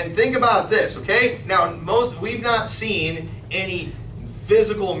 And think about this, okay? Now, we've not seen any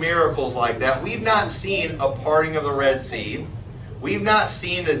physical miracles like that. We've not seen a parting of the Red Sea. We've not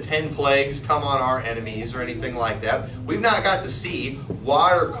seen the 10 plagues come on our enemies or anything like that. We've not got to see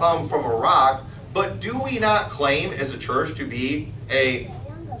water come from a rock. But do we not claim as a church to be a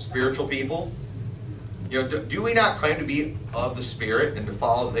spiritual people? Do we not claim to be of the Spirit and to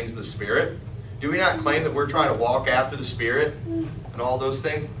follow the things of the Spirit? Do we not claim that we're trying to walk after the Spirit and all those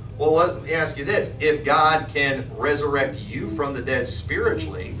things? Well, let me ask you this. If God can resurrect you from the dead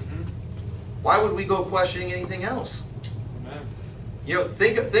spiritually, why would we go questioning anything else?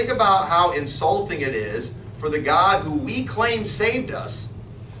 Think about how insulting it is for the God who we claim saved us,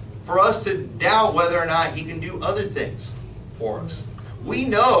 for us to doubt whether or not he can do other things for us. We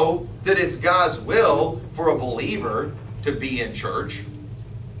know that it's God's will for a believer to be in church.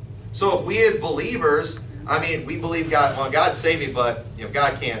 So if we as believers, we believe God, well, God saved me, but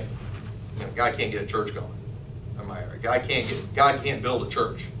God can't get a church going. Am I right? God can't build a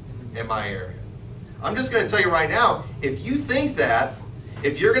church. in my area. I'm just going to tell you right now, if you think that,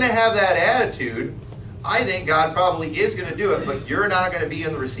 if you're going to have that attitude, I think God probably is going to do it, but you're not going to be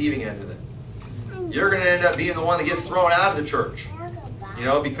in the receiving end of it. You're going to end up being the one that gets thrown out of the church,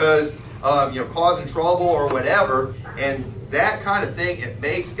 because causing trouble or whatever, and that kind of thing, it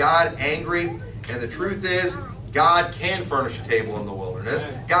makes God angry. And the truth is, God can furnish a table in the wilderness.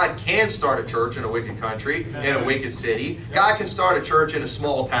 God can start a church in a wicked country, in a wicked city. God can start a church in a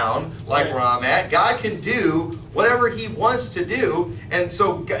small town like where I'm at. God can do whatever He wants to do.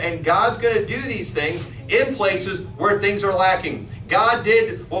 And God's going to do these things in places where things are lacking. God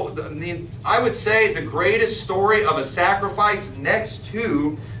did, I would say the greatest story of a sacrifice next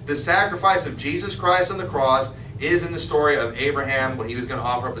to the sacrifice of Jesus Christ on the cross is in the story of Abraham when he was going to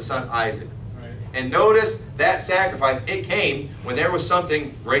offer up his son Isaac. And notice that sacrifice, it came when there was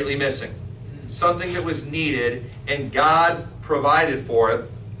something greatly missing. Something that was needed, and God provided for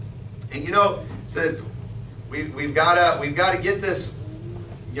it. And said we've got to get this,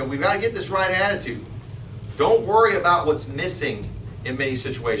 we've got to get this right attitude. Don't worry about what's missing in many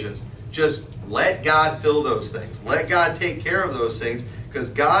situations. Just let God fill those things. Let God take care of those things, because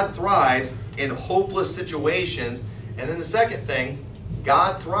God thrives in hopeless situations. And then the second thing,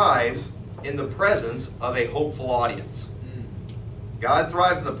 God thrives in the presence of a hopeful audience. God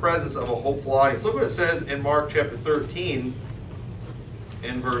thrives in the presence of a hopeful audience. Look what it says in Mark chapter 13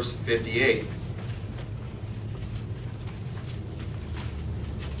 in verse 58.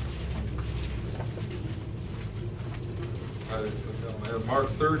 Mark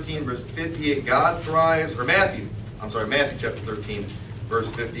 13 verse 58. God thrives, or Matthew chapter 13 verse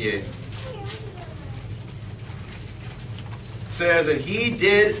 58. Says, and He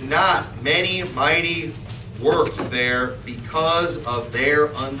did not many mighty works there because of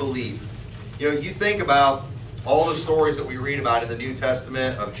their unbelief. You think about all the stories that we read about in the New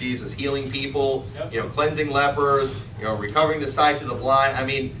Testament of Jesus healing people, cleansing lepers, recovering the sight to the blind. I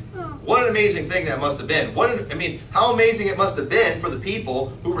mean, what an amazing thing that must have been. How amazing it must have been for the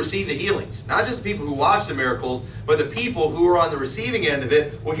people who received the healings. Not just the people who watched the miracles, but the people who were on the receiving end of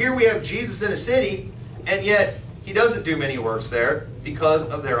it. Well, here we have Jesus in a city, and yet He doesn't do many works there because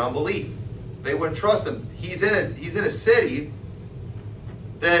of their unbelief. They wouldn't trust Him. He's in a city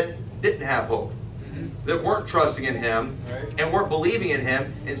that didn't have hope, that weren't trusting in Him, and weren't believing in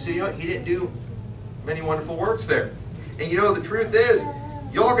Him. And so He didn't do many wonderful works there. And the truth is,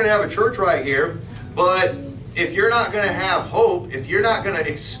 y'all are going to have a church right here, but if you're not going to have hope, if you're not going to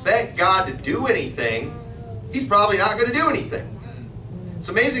expect God to do anything, He's probably not going to do anything. It's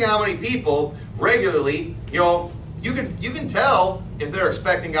amazing how many people regularly, you can tell if they're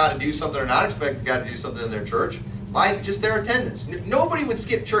expecting God to do something or not expecting God to do something in their church by just their attendance. Nobody would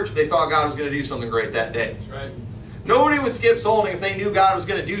skip church if they thought God was going to do something great that day. That's right. Nobody would skip souling if they knew God was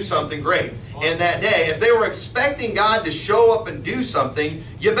going to do something great in that day. If they were expecting God to show up and do something,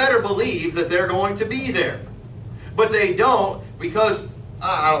 you better believe that they're going to be there. But they don't, because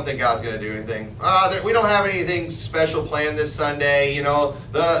I don't think God's going to do anything. We don't have anything special planned this Sunday.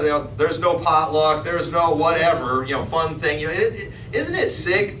 There's no potluck. There's no whatever, fun thing. Isn't it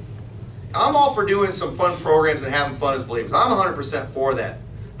sick? I'm all for doing some fun programs and having fun as believers. I'm 100% for that.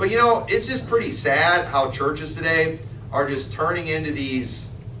 But it's just pretty sad how churches today are just turning into these,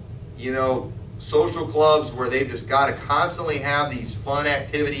 social clubs where they've just got to constantly have these fun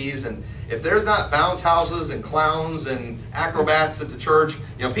activities. And if there's not bounce houses and clowns and acrobats at the church,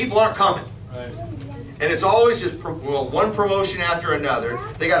 people aren't coming. Right. And it's always just one promotion after another.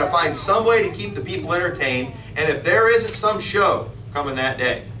 They got to find some way to keep the people entertained. And if there isn't some show coming that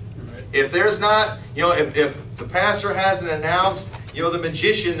day, if there's not, if the pastor hasn't announced, the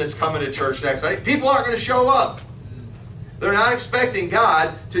magician that's coming to church next Sunday, people aren't going to show up. They're not expecting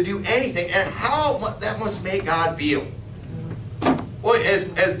God to do anything. And how that must make God feel. Well,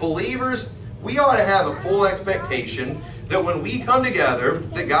 as believers, we ought to have a full expectation that when we come together,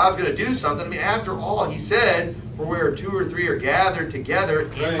 that God's going to do something. After all, He said, for where 2 or 3 are gathered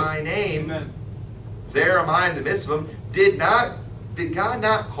together in my name, Amen. There am I in the midst of them. Did God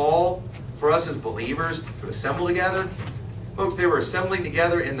not call for us as believers to assemble together? Folks, they were assembling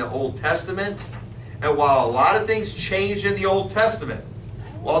together in the Old Testament. And while a lot of things changed in the Old Testament,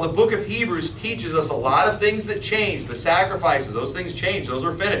 while the book of Hebrews teaches us a lot of things that changed, the sacrifices, those things changed, those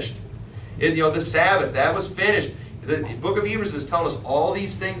were finished. The Sabbath, that was finished. The book of Hebrews is telling us all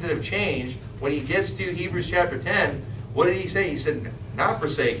these things that have changed. When he gets to Hebrews chapter 10, what did he say? He said, not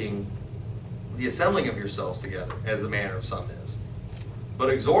forsaking the assembling of yourselves together, as the manner of some is,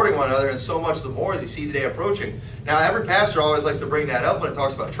 but exhorting one another, and so much the more as you see the day approaching. Now, every pastor always likes to bring that up when it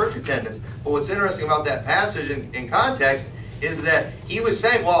talks about church attendance, but what's interesting about that passage in context is that he was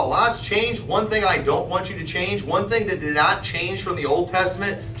saying, well, a lot's changed. One thing I don't want you to change, one thing that did not change from the Old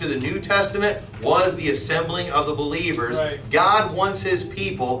Testament to the New Testament was the assembling of the believers. Right. God wants his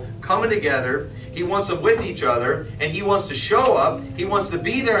people coming together. He wants them with each other, and he wants to show up. He wants to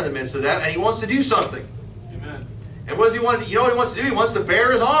be there in the midst of them, and he wants to do something. Amen. And what does he want? You know what he wants to do? He wants to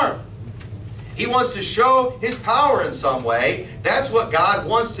bear his arm. He wants to show his power in some way. That's what God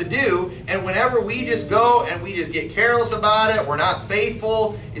wants to do. And whenever we just go and we just get careless about it, we're not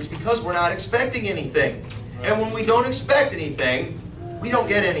faithful, it's because we're not expecting anything. And when we don't expect anything, we don't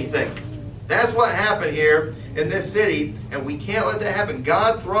get anything. That's what happened here in this city, and we can't let that happen.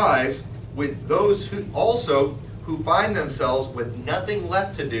 God thrives with those who find themselves with nothing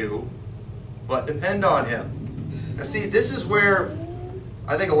left to do but depend on him. Now see, this is where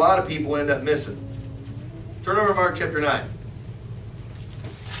I think a lot of people end up missing. Turn over to Mark chapter 9.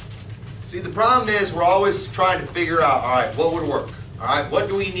 See, the problem is we're always trying to figure out, all right, what would work? All right, what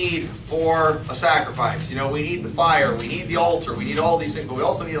do we need for a sacrifice? You know, we need the fire, we need the altar, we need all these things, but we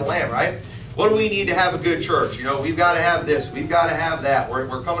also need a lamb, right? What do we need to have a good church? You know, we've got to have this, we've got to have that. We're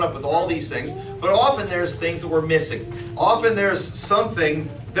coming up with all these things, but often there's things that we're missing. Often there's something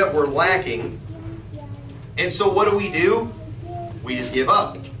that we're lacking. And so what do? We just give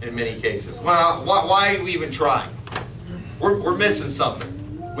up in many cases. Well, why are we even trying? We're missing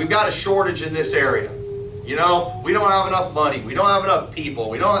something. We've got a shortage in this area. You know, we don't have enough money. We don't have enough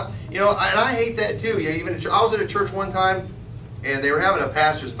people. We don't, you know, and I hate that too. You know, even I was at a church one time, and they were having a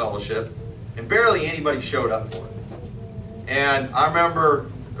pastor's fellowship, and barely anybody showed up for it. And I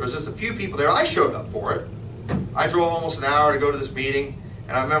remember there was just a few people there. I showed up for it. I drove almost an hour to go to this meeting.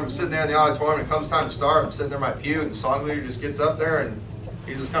 And I remember sitting there in the auditorium, and it comes time to start. I'm sitting there in my pew, and the song leader just gets up there, and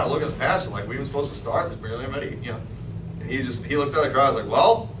he's just kind of looking at the pastor like, we even supposed to start? There's barely anybody, you know. And he looks at the crowd, like,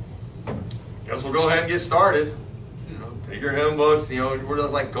 well, guess we'll go ahead and get started. You know, take your hymn books, you know, we're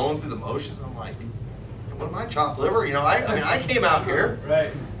just like going through the motions. I'm like, what am I, chopped liver? You know, I mean, I came out here.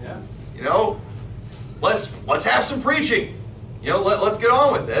 Right, yeah. You know, let's have some preaching. You know, let's get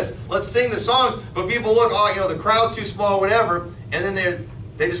on with this. Let's sing the songs. But people look, oh, you know, the crowd's too small, whatever, and then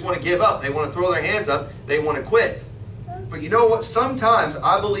they just want to give up. They want to throw their hands up. They want to quit. But you know what? Sometimes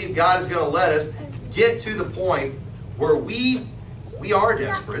I believe God is going to let us get to the point where we are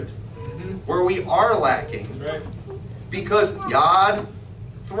desperate, where we are lacking, Right. because God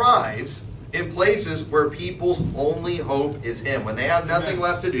thrives in places where people's only hope is him. When they have nothing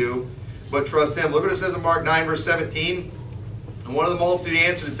left to do but trust him. Look what it says in Mark 9, verse 17. And one of the multitude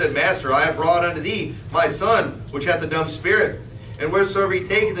answered and said, Master, I have brought unto thee my son, which hath a dumb spirit. And wheresoever he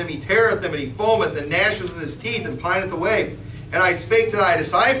taketh him, he teareth them, and he foameth, and gnasheth with his teeth, and pineth away. And I spake to thy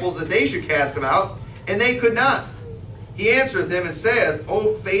disciples that they should cast him out, and they could not. He answereth them, and saith,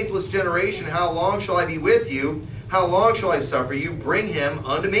 O faithless generation, how long shall I be with you? How long shall I suffer you? Bring him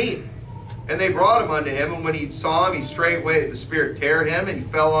unto me. And they brought him unto him, and when he saw him, he straightway the spirit tear him, and he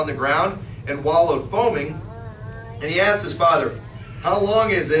fell on the ground, and wallowed foaming. And he asked his father, How long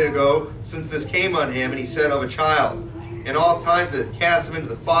is it ago since this came on him? And he said, Of a child. And oft times it hath cast him into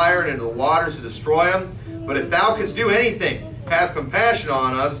the fire and into the waters to destroy him. But if thou canst do anything, have compassion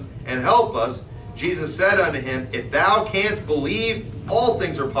on us and help us. Jesus said unto him, If thou canst believe, all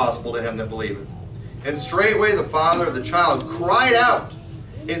things are possible to him that believeth. And straightway the father of the child cried out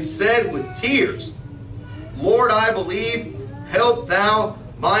and said with tears, Lord, I believe, help thou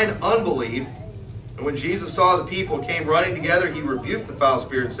mine unbelief. And when Jesus saw the people came running together, he rebuked the foul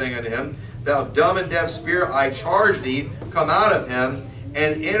spirit, saying unto him, Thou dumb and deaf spirit, I charge thee, come out of him,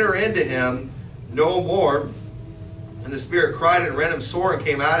 and enter into him no more. And the spirit cried and rent him sore, and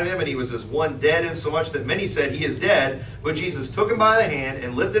came out of him, and he was as one dead, insomuch that many said, He is dead. But Jesus took him by the hand,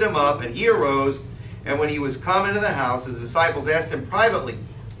 and lifted him up, and he arose. And when he was come into the house, his disciples asked him privately,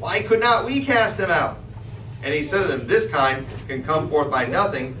 Why could not we cast him out? And he said to them, This kind can come forth by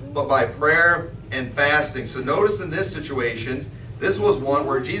nothing, but by prayer and fasting. So notice in this situation, this was one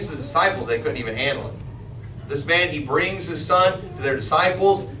where Jesus' disciples, they couldn't even handle it. This man, he brings his son to their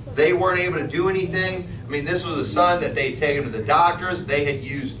disciples. They weren't able to do anything. I mean, this was a son that they'd taken to the doctors. They had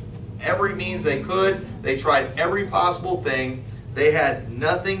used every means they could. They tried every possible thing. They had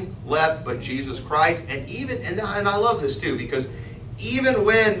nothing left but Jesus Christ. And I love this too, because even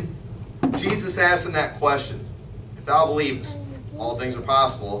when Jesus asked him that question, if thou believest, all things are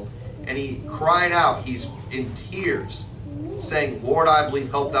possible, and he cried out, he's in tears, saying, Lord, I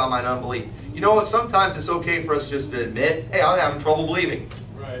believe, help thou mine unbelief. You know what? Sometimes it's okay for us just to admit, hey, I'm having trouble believing.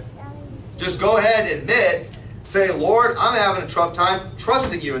 Right. Just go ahead and admit, say, Lord, I'm having a tough time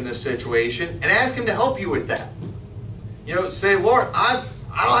trusting you in this situation, and ask him to help you with that. You know, say, Lord, I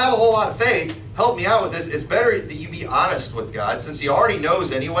don't have a whole lot of faith. help me out with this. It's better that you be honest with God, since He already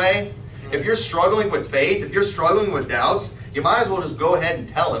knows anyway. If you're struggling with faith, if you're struggling with doubts, you might as well just go ahead and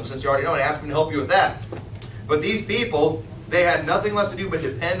tell Him, since you already know, and ask Him to help you with that. But these people, they had nothing left to do but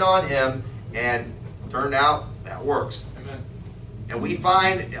depend on Him, and turned out that works. Amen. And we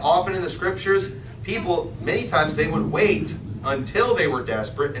find often in the Scriptures, people, many times they would wait until they were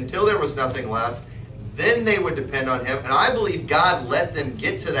desperate, until there was nothing left, then they would depend on Him. And I believe God let them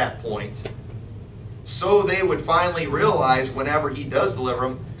get to that point so they would finally realize whenever He does deliver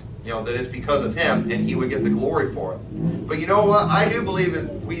them, that it's because of Him, and He would get the glory for it. But you know what? I do believe that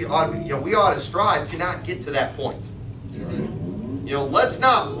we ought to strive to not get to that point. Let's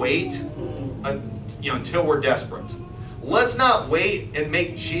not wait until we're desperate. Let's not wait and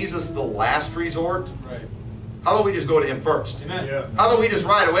make Jesus the last resort. Right. How about we just go to Him first? Amen. Yeah. How about we just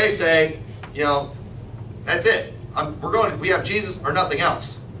right away say, that's it. We have Jesus or nothing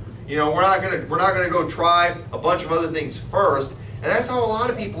else. We're not gonna go try a bunch of other things first. And that's how a lot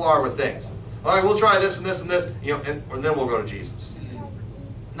of people are with things. All right, we'll try this and this and this, and then we'll go to Jesus.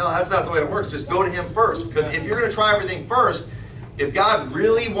 No, that's not the way it works. Just go to Him first. Because if you're going to try everything first, if God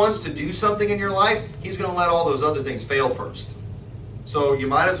really wants to do something in your life, He's going to let all those other things fail first. So you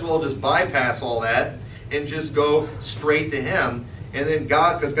might as well just bypass all that and just go straight to Him. And then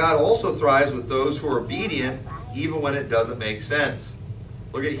because God also thrives with those who are obedient, even when it doesn't make sense.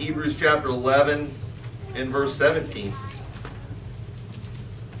 Look at Hebrews chapter 11 and verse 17.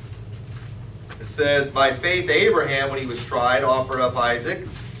 It says, by faith Abraham, when he was tried, offered up Isaac,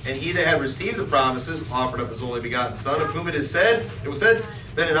 and he that had received the promises offered up his only begotten son, of whom it was said,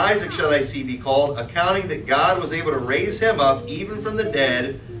 that in Isaac shall thy seed be called, accounting that God was able to raise him up even from the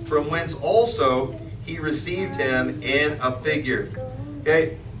dead, from whence also he received him in a figure.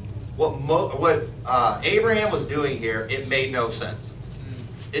 Okay, what Abraham was doing here, it made no sense.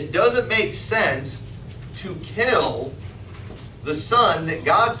 It doesn't make sense to kill the son that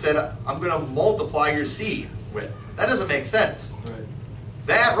God said, I'm going to multiply your seed with. That doesn't make sense. Right.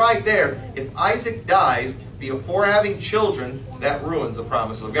 That right there, if Isaac dies before having children, that ruins the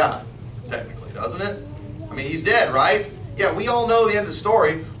promise of God, technically, doesn't it? I mean, he's dead, right? Yeah, we all know the end of the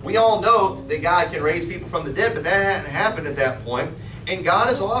story. We all know that God can raise people from the dead, but that hadn't happened at that point. And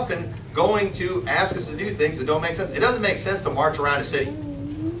God is often going to ask us to do things that don't make sense. It doesn't make sense to march around a city,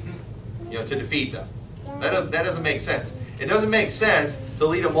 to defeat them. That doesn't make sense. It doesn't make sense to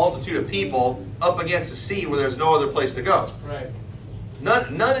lead a multitude of people up against the sea where there's no other place to go. Right.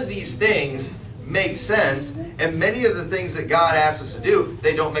 None of these things make sense, and many of the things that God asks us to do,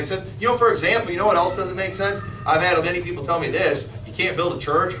 they don't make sense. For example, what else doesn't make sense? I've had many people tell me this: you can't build a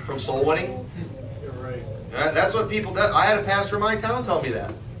church from soul winning. You're right. That's what people do. I had a pastor in my town tell me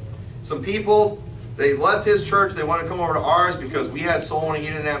that. Some people, they left his church, they wanted to come over to ours because we had soul winning, he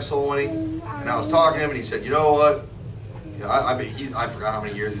didn't have soul winning. And I was talking to him, and he said, you know what? I forgot how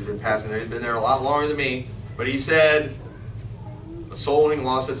many years he's been passing there. He's been there a lot longer than me. But he said, soul winning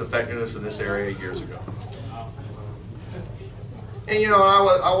lost its effectiveness in this area years ago. And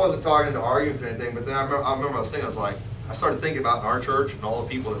I wasn't talking to argue for anything, but then I remember I was thinking, I started thinking about our church and all the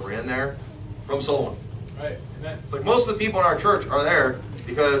people that were in there from soul winning. Right. Amen. It's like most of the people in our church are there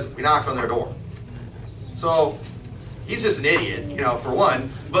because we knocked on their door. So he's just an idiot, for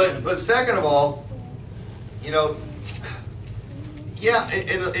one. But second of all, yeah,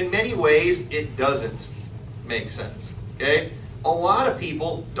 in many ways, it doesn't make sense, okay? A lot of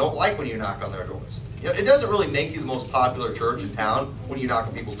people don't like when you knock on their doors. It doesn't really make you the most popular church in town when you knock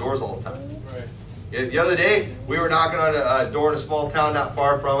on people's doors all the time. Right. The other day, we were knocking on a door in a small town not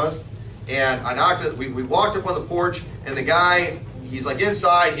far from us, and I knocked. We walked up on the porch, and the guy, he's like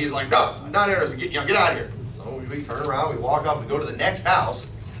inside, he's like, no, I'm not interested, get out of here. So we turn around, we walk up and go to the next house,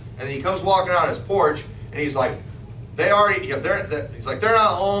 and then he comes walking out on his porch, and he's like, he's like, they're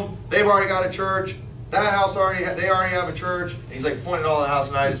not home. They've already got a church. That house they already have a church. And he's like pointing all the house,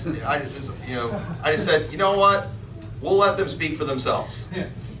 and I just said, you know what? We'll let them speak for themselves. Yeah.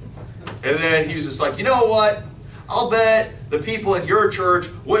 And then he was just like, you know what? I'll bet the people in your church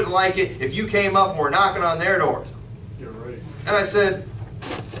wouldn't like it if you came up and were knocking on their doors. You're right. And I said,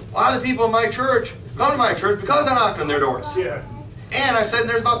 a lot of the people in my church come to my church because I knocked on their doors. Yeah. And I said,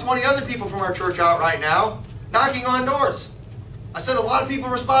 there's about 20 other people from our church out right now knocking on doors. I said, a lot of people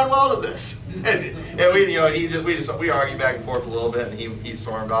respond well to this. and we argued back and forth a little bit, and he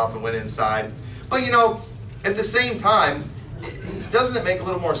stormed off and went inside. But at the same time, doesn't it make a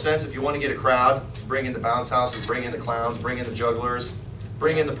little more sense if you want to get a crowd, bring in the bounce houses, bring in the clowns, bring in the jugglers,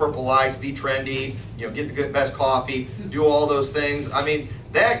 bring in the purple lights, be trendy, you know, get the best coffee, do all those things. I mean,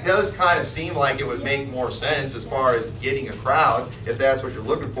 that does kind of seem like it would make more sense as far as getting a crowd, if that's what you're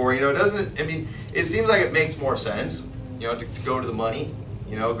looking for. You know, I mean, it seems like it makes more sense, you know, to go to the money,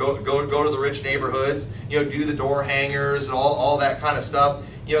 you know, go to the rich neighborhoods, you know, do the door hangers and all that kind of stuff.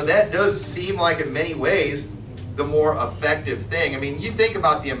 You know, that does seem like in many ways the more effective thing. I mean, you think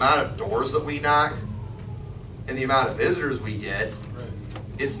about the amount of doors that we knock and the amount of visitors we get. Right.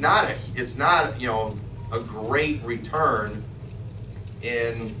 It's not you know, a great return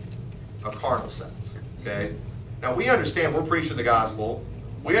in a carnal sense. Okay. Now we understand we're preaching the gospel.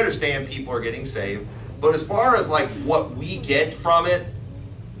 We understand people are getting saved, but as far as like what we get from it,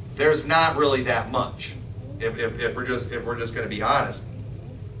 there's not really that much. If we're just going to be honest.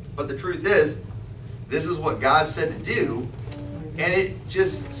 But the truth is, this is what God said to do, and it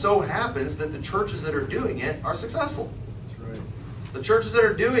just so happens that the churches that are doing it are successful. That's right. The churches that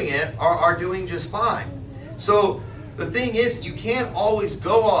are doing it are doing just fine. So the thing is, you can't always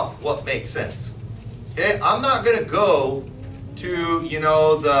go off what makes sense. Okay? I'm not going to go to, you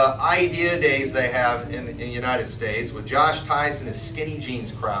know, the idea days they have in the United States with Josh Tice and his skinny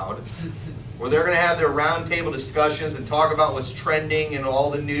jeans crowd, where they're going to have their roundtable discussions and talk about what's trending and all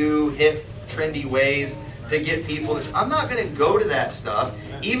the new hip trendy ways to get people. I'm not going to go to that stuff,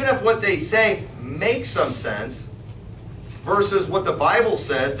 even if what they say makes some sense, versus what the Bible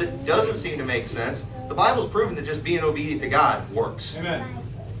says that doesn't seem to make sense. The Bible's proven that just being obedient to God works. Amen.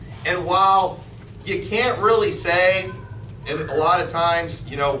 And while you can't really say, and a lot of times,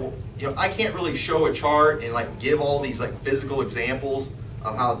 you know, I can't really show a chart and like give all these like physical examples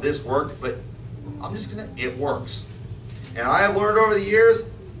of how this worked, but I'm just gonna, it works. And I have learned over the years,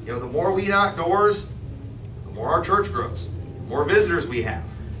 you know, the more we knock doors, the more our church grows, the more visitors we have.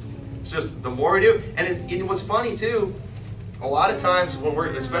 It's just the more we do. And what's funny too, a lot of times when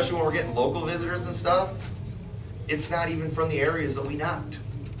especially when we're getting local visitors and stuff, it's not even from the areas that we knocked.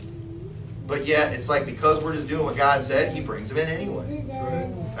 But yet, it's like because we're just doing what God said, He brings them in anyway.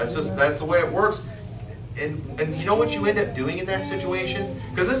 That's the way it works. And you know what you end up doing in that situation?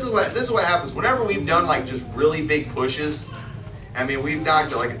 Because this is what happens whenever we've done like just really big pushes. I mean, we've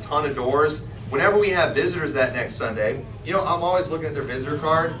knocked like a ton of doors. Whenever we have visitors that next Sunday, you know, I'm always looking at their visitor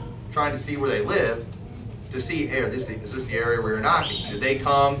card, trying to see where they live, to see, hey, is this the area where you're knocking? Did they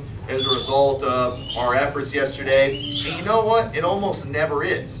come as a result of our efforts yesterday? And you know what? It almost never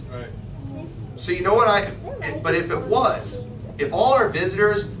is. Right. So you know what but if it was, if all our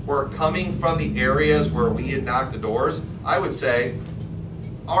visitors were coming from the areas where we had knocked the doors, I would say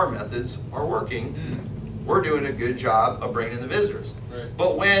our methods are working. We're doing a good job of bringing in the visitors. Right.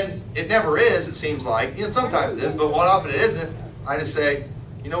 But when it never is, it seems like, you know, sometimes it is, but what often it isn't, I just say,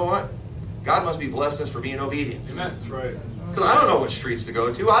 you know what? God must be blessing us for being obedient. Amen. That's right. Because I don't know what streets to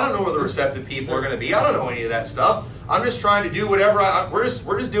go to. I don't know where the receptive people are going to be. I don't know any of that stuff. I'm just trying to do whatever. We're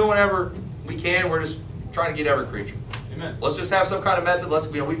just doing whatever we can. We're just trying to get every creature. Amen. Let's just have some kind of method.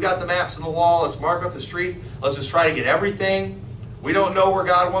 We've got the maps on the wall. Let's mark up the streets. Let's just try to get everything. We don't know where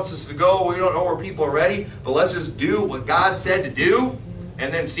God wants us to go. We don't know where people are ready. But let's just do what God said to do,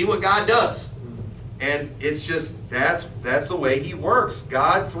 and then see what God does. And it's just that's the way He works.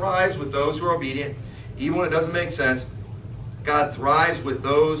 God thrives with those who are obedient, even when it doesn't make sense. God thrives with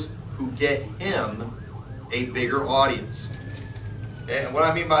those who get Him a bigger audience. And what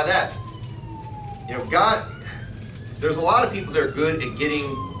I mean by that, you know, God, there's a lot of people that are good at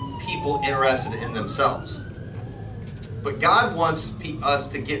getting people interested in themselves. But God wants us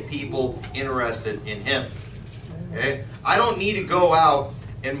to get people interested in Him. Okay? I don't need to go out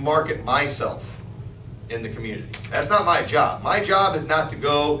and market myself in the community. That's not my job. My job is not to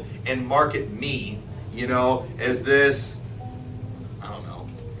go and market me, you know, as this, I don't know,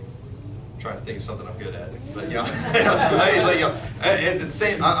 I'm trying to think of something I'm good at. But, you know,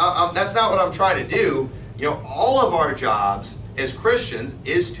 that's not what I'm trying to do. You know, all of our jobs as Christians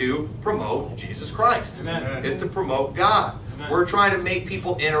is to promote Jesus Christ. Amen. Is to promote God. Amen. We're trying to make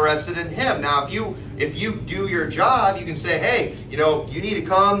people interested in Him. Now, if you do your job, you can say, hey, you know, you need to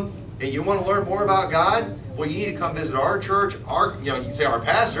come and you want to learn more about God. Well, you need to come visit our church. You can say our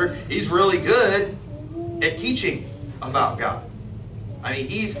pastor. He's really good at teaching about God. I mean,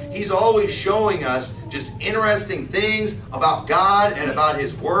 he's always showing us just interesting things about God and about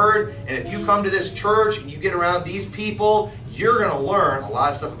His Word. And if you come to this church and you get around these people, you're going to learn a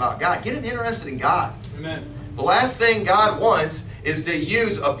lot of stuff about God. Get them interested in God. Amen. The last thing God wants is to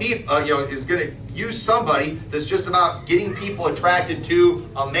use is going to use somebody that's just about getting people attracted to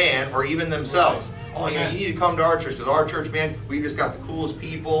a man or even themselves. oh, you need to come to our church because our church, man, we just got the coolest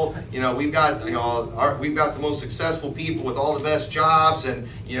people. We've got we've got the most successful people with all the best jobs, and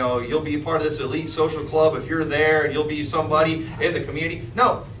you'll be a part of this elite social club if you're there, and you'll be somebody in the community.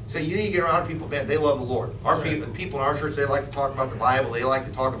 No. So you need to get around people, man, they love the Lord. The people in our church, they like to talk about the Bible. They like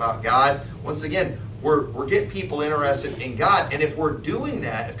to talk about God. Once again, we're getting people interested in God. And if we're doing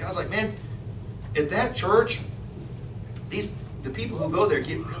that, if God's like, man, at that church, the people who go there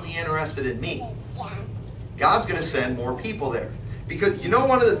get really interested in me, God's going to send more people there. Because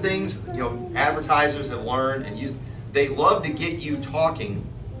one of the things advertisers have learned, and they love to get you talking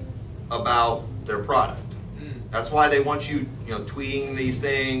about their product. That's why they want you, tweeting these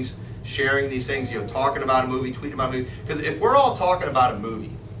things, sharing these things, talking about a movie, tweeting about a movie. Because if we're all talking about a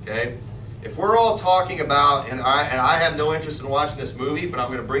movie, okay, if we're all talking about, and I have no interest in watching this movie, but I'm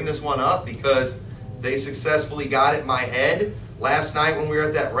going to bring this one up because they successfully got it in my head. Last night when we were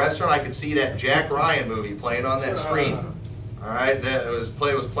at that restaurant, I could see that Jack Ryan movie playing on that screen. All right, it was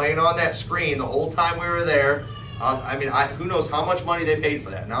playing on that screen the whole time we were there. Who knows how much money they paid for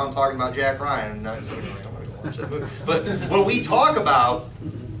that? Now I'm talking about Jack Ryan. But when we talk about,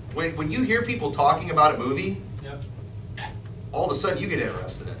 when you hear people talking about a movie, all of a sudden you get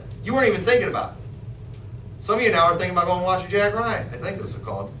interested in it. You weren't even thinking about it. Some of you now are thinking about going and watching Jack Ryan. I think that's what it's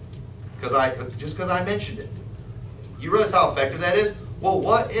called. Just because I mentioned it. You realize how effective that is? Well,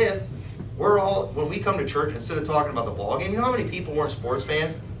 what if when we come to church, instead of talking about the ball game, you know how many people weren't sports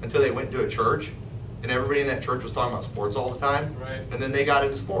fans until they went into a church, and everybody in that church was talking about sports all the time? Right. And then they got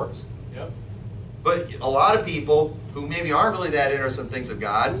into sports. Yep. But a lot of people who maybe aren't really that interested in things of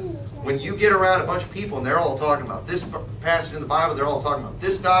God, when you get around a bunch of people and they're all talking about this passage in the Bible, they're all talking about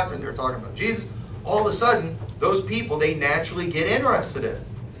this doctrine, they're talking about Jesus, all of a sudden, those people, they naturally get interested in it.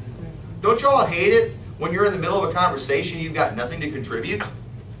 Don't y'all hate it when you're in the middle of a conversation and you've got nothing to contribute?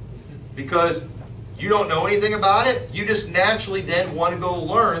 Because you don't know anything about it? You just naturally then want to go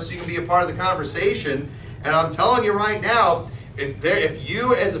learn so you can be a part of the conversation. And I'm telling you right now, if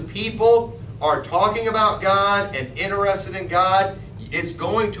you as a people are talking about God and interested in God, it's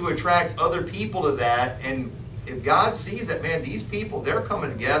going to attract other people to that. And if God sees that, man, these people, they're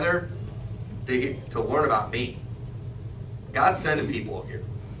coming together to learn about me. God's sending people here.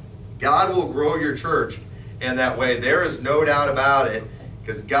 God will grow your church in that way. There is no doubt about it,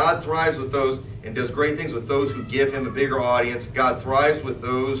 because God thrives with those and does great things with those who give Him a bigger audience. God thrives with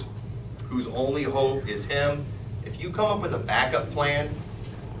those whose only hope is Him. If you come up with a backup plan,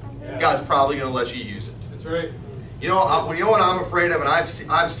 God's probably going to let you use it. That's right. You know what I'm afraid of, and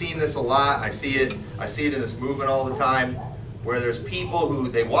I've seen this a lot. I see it in this movement all the time, where there's people who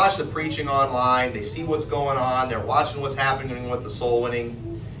they watch the preaching online, they see what's going on, they're watching what's happening with the soul winning,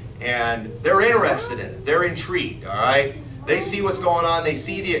 and they're interested in it. They're intrigued. All right. They see what's going on. They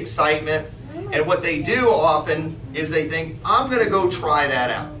see the excitement, and what they do often is they think, I'm going to go try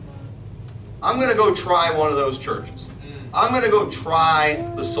that out. I'm going to go try one of those churches. I'm going to go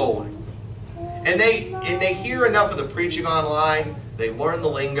try the soul winning. And they hear enough of the preaching online. They learn the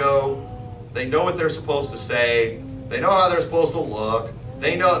lingo. They know what they're supposed to say. They know how they're supposed to look.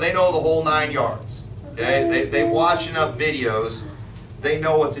 They know the whole 9 yards. Okay? They've watched enough videos. They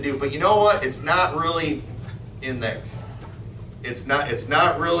know what to do. But you know what? It's not really in there. It's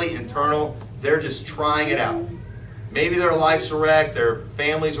not really internal. They're just trying it out. Maybe their life's a wreck, their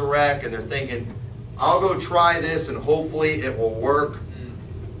family's a wreck, and they're thinking, I'll go try this and hopefully it will work.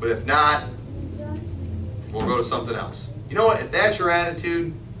 But if not, we'll go to something else. You know what? If that's your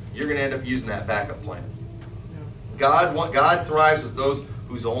attitude, you're going to end up using that backup plan. God thrives with those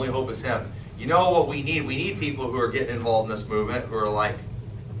whose only hope is Him. You know what we need? We need people who are getting involved in this movement who are like,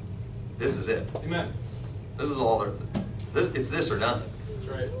 this is it. Amen. This is all there. It's this or nothing. That's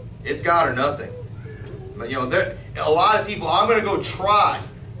right. It's God or nothing. But, a lot of people, I'm going to go try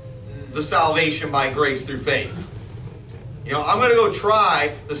the salvation by grace through faith. I'm going to go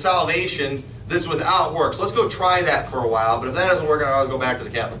try the salvation that's without works. Let's go try that for a while, but if that doesn't work, I'll go back to the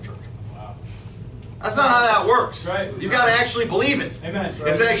Catholic Church. Wow. That's not how that works. Right. You've got to actually believe it. Amen. Right.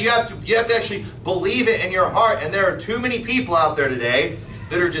 It's that you have to actually believe it in your heart, and there are too many people out there today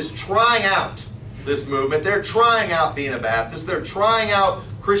that are just trying out this movement. They're trying out being a Baptist. They're trying out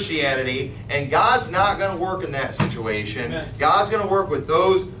Christianity, and God's not going to work in that situation. Amen. God's going to work with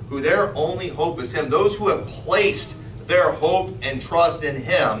those who their only hope is Him, those who have placed their hope and trust in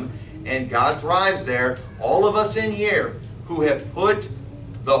Him, and God thrives there. All of us in here who have put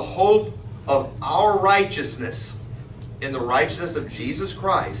the hope of our righteousness in the righteousness of Jesus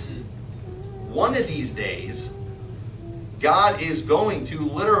Christ, one of these days, God is going to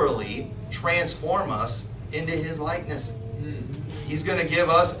literally transform us into His likeness. He's going to give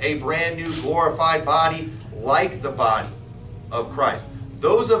us a brand new glorified body like the body of Christ.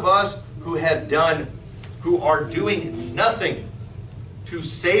 Those of us who are doing nothing to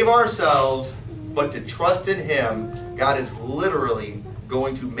save ourselves but to trust in Him, God is literally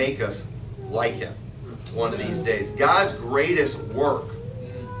going to make us like Him one of these days. God's greatest work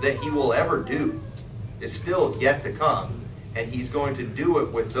that He will ever do is still yet to come, and He's going to do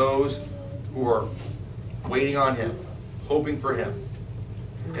it with those who are waiting on Him, hoping for Him.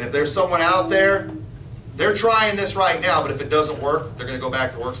 And if there's someone out there, they're trying this right now, but if it doesn't work, they're going to go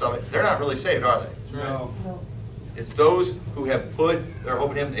back to work something. They're not really saved, are they? No. It's those who have put their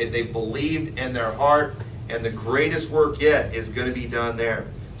hope in Him, they believed in their heart, and the greatest work yet is going to be done there.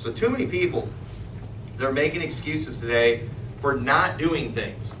 So too many people, they're making excuses today for not doing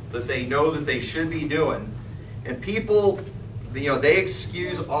things that they know that they should be doing. And people, they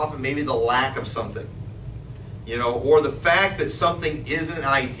excuse often maybe the lack of something, or the fact that something isn't an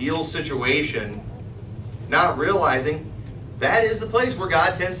ideal situation, not realizing that is the place where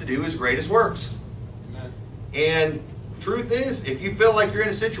God tends to do His greatest works. Amen. And truth is, if you feel like you're in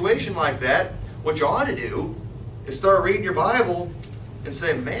a situation like that, what you ought to do is start reading your Bible and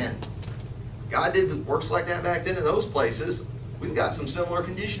say, man, God did works like that back then in those places. We've got some similar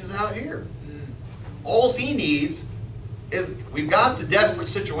conditions out here. All He needs is, we've got the desperate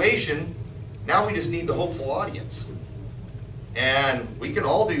situation, now we just need the hopeful audience. And we can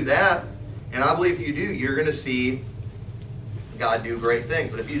all do that. And I believe if you do, you're going to see God do great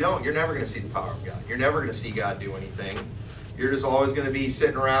things. But if you don't, you're never going to see the power of God. You're never going to see God do anything. You're just always going to be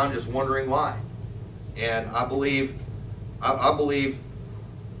sitting around just wondering why. And I believe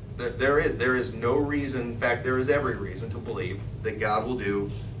that there is no reason, in fact, there is every reason to believe that God will do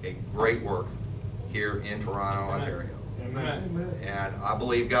a great work here in Toronto, Ontario. Amen. And I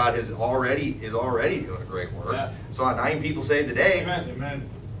believe God is already doing a great work. Yeah. Saw 9 people saved today. Amen. Amen.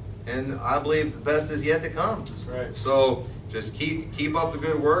 And I believe the best is yet to come. That's right. So just keep up the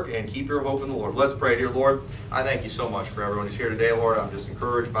good work and keep your hope in the Lord. Let's pray. Dear Lord, I thank you so much for everyone who's here today, Lord. I'm just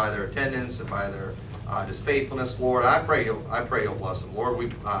encouraged by their attendance and by their just faithfulness, Lord. I pray you'll bless them, Lord. We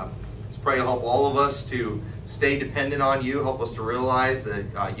just pray you'll help all of us to stay dependent on you. Help us to realize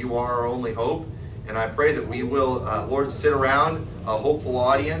that you are our only hope. And I pray that we will, Lord, sit around a hopeful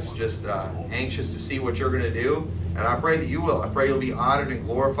audience, just anxious to see what you're going to do. And I pray that you will. I pray you'll be honored and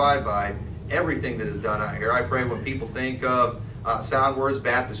glorified by everything that is done out here. I pray when people think of Sound Words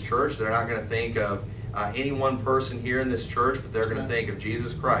Baptist Church, they're not going to think of any one person here in this church, but they're going to think of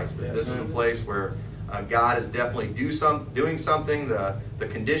Jesus Christ. That this is a place where God is definitely doing something. The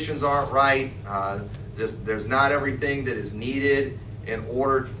conditions aren't right. There's not everything that is needed in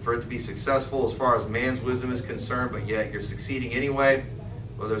order for it to be successful as far as man's wisdom is concerned, but yet you're succeeding anyway.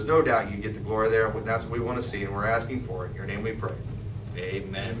 Well, there's no doubt you get the glory there. That's what we want to see, and we're asking for it. In your name we pray.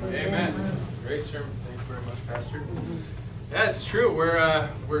 Amen. Amen. Great sermon. Thank you very much, Pastor. Yeah, it's true.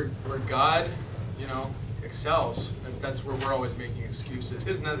 Where God, excels. That's where we're always making excuses.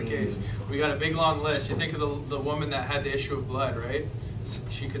 Isn't that the case? We got a big long list. You think of the woman that had the issue of blood, right?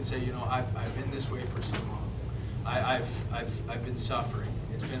 She could say, I've been this way for so long. I've been suffering.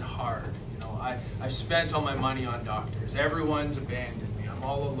 It's been hard. I've spent all my money on doctors. Everyone's abandoned me. I'm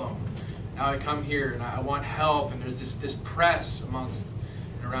all alone. Now I come here and I want help, and there's this press amongst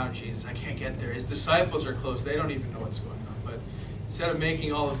and around Jesus. I can't get there. His disciples are close. They don't even know what's going on. But instead of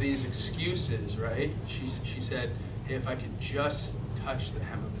making all of these excuses, right? She said, hey, if I could just touch the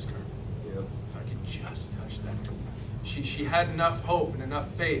hem of his garment. Yep. If I could just touch that. She had enough hope and enough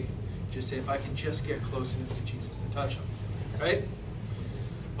faith. Just say, if I can just get close enough to Jesus to touch him, right?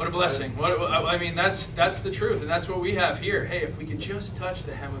 What a blessing. That's the truth, and that's what we have here. Hey, if we could just touch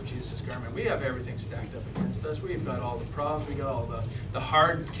the hem of Jesus' garment, we have everything stacked up against us. We've got all the problems. We got all the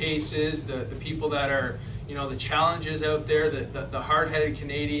hard cases, the people that are, the challenges out there, the hard-headed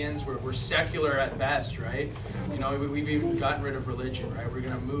Canadians. We're secular at best, right? We've even gotten rid of religion, right? We're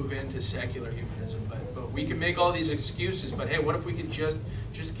going to move into secular humanism, but we can make all these excuses. But hey, what if we could just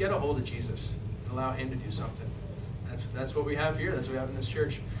get a hold of Jesus and allow him to do something? That's what we have here. That's what we have in this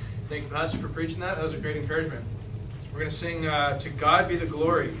church. Thank you, Pastor, for preaching that. That was a great encouragement. We're going to sing To God Be the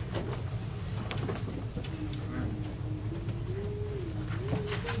Glory. Amen.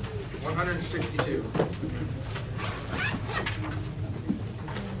 162.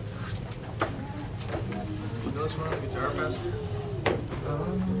 You know this one on the guitar, Pastor?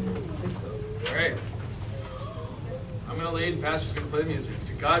 All right. I'm going to lead, and Pastor's going to play the music.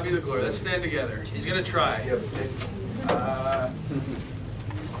 To God be the glory. Let's stand together. He's going to try.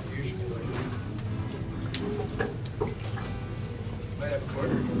 Might have a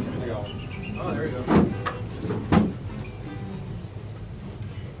chord. Oh, there we go.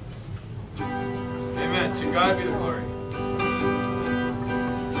 God be the glory.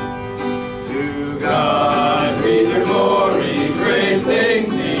 To God be the glory, great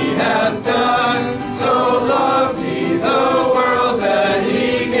things he hath done. So loved he the world that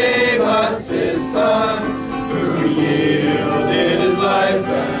he gave us his Son, who yielded his life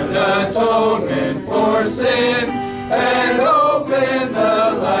an atonement for sin, and opened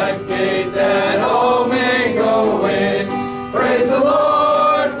the life gate that all may go in. Praise the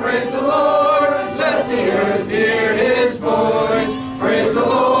Lord, let the earth hear his voice. Praise the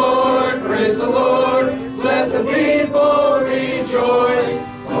Lord, let the people rejoice.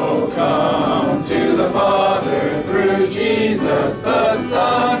 Oh, come to the Father through Jesus the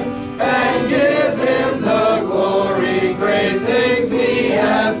Son, and give him the glory, great things he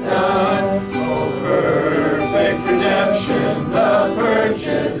hath done. Oh, perfect redemption, the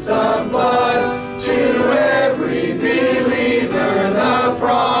purchase of blood, to every believer the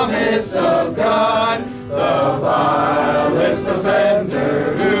promise of God. The vilest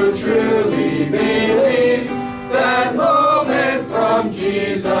offender who truly believes, that moment from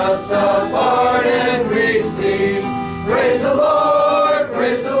Jesus a pardon receives. Praise the Lord,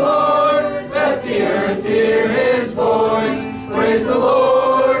 let the earth hear his voice. Praise the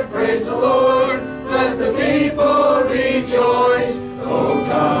Lord, let the people rejoice. Oh,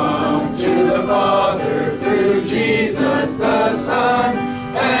 come to the Father through Jesus the Son,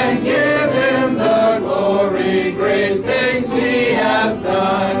 and give him the glory, great things he hath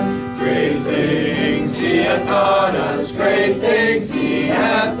done. Great things he hath taught us, great things he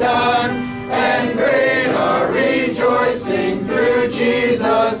hath done, and great our rejoicing through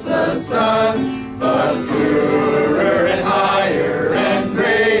Jesus the Son. But purer and higher and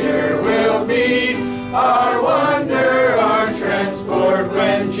greater will be our wonder, our transport,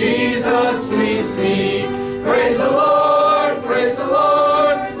 when Jesus we see. Praise the Lord,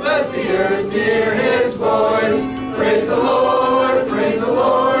 let the earth hear his voice. Praise the Lord,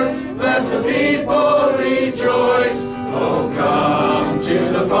 let the people rejoice. Oh, come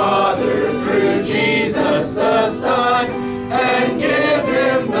to the Father through Jesus the Son, and give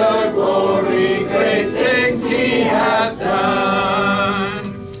him the glory, great things he hath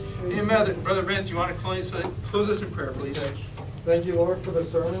done. Amen. Brother Vince, you want to close us in prayer, please? Okay. Thank you, Lord, for the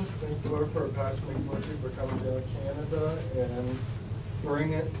sermon. Thank you, Lord, for Pastor McMurtry for coming to Canada and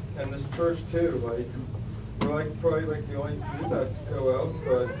bringing it, and this church too. Like, we're probably the only few that go out,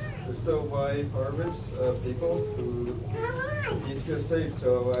 but there's still a wide harvest of people who need to get saved.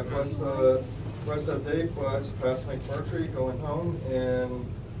 So I bless the rest of the day, bless Pastor McMurtry going home, and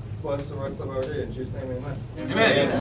bless the rest of our day. In Jesus' name, amen. Amen.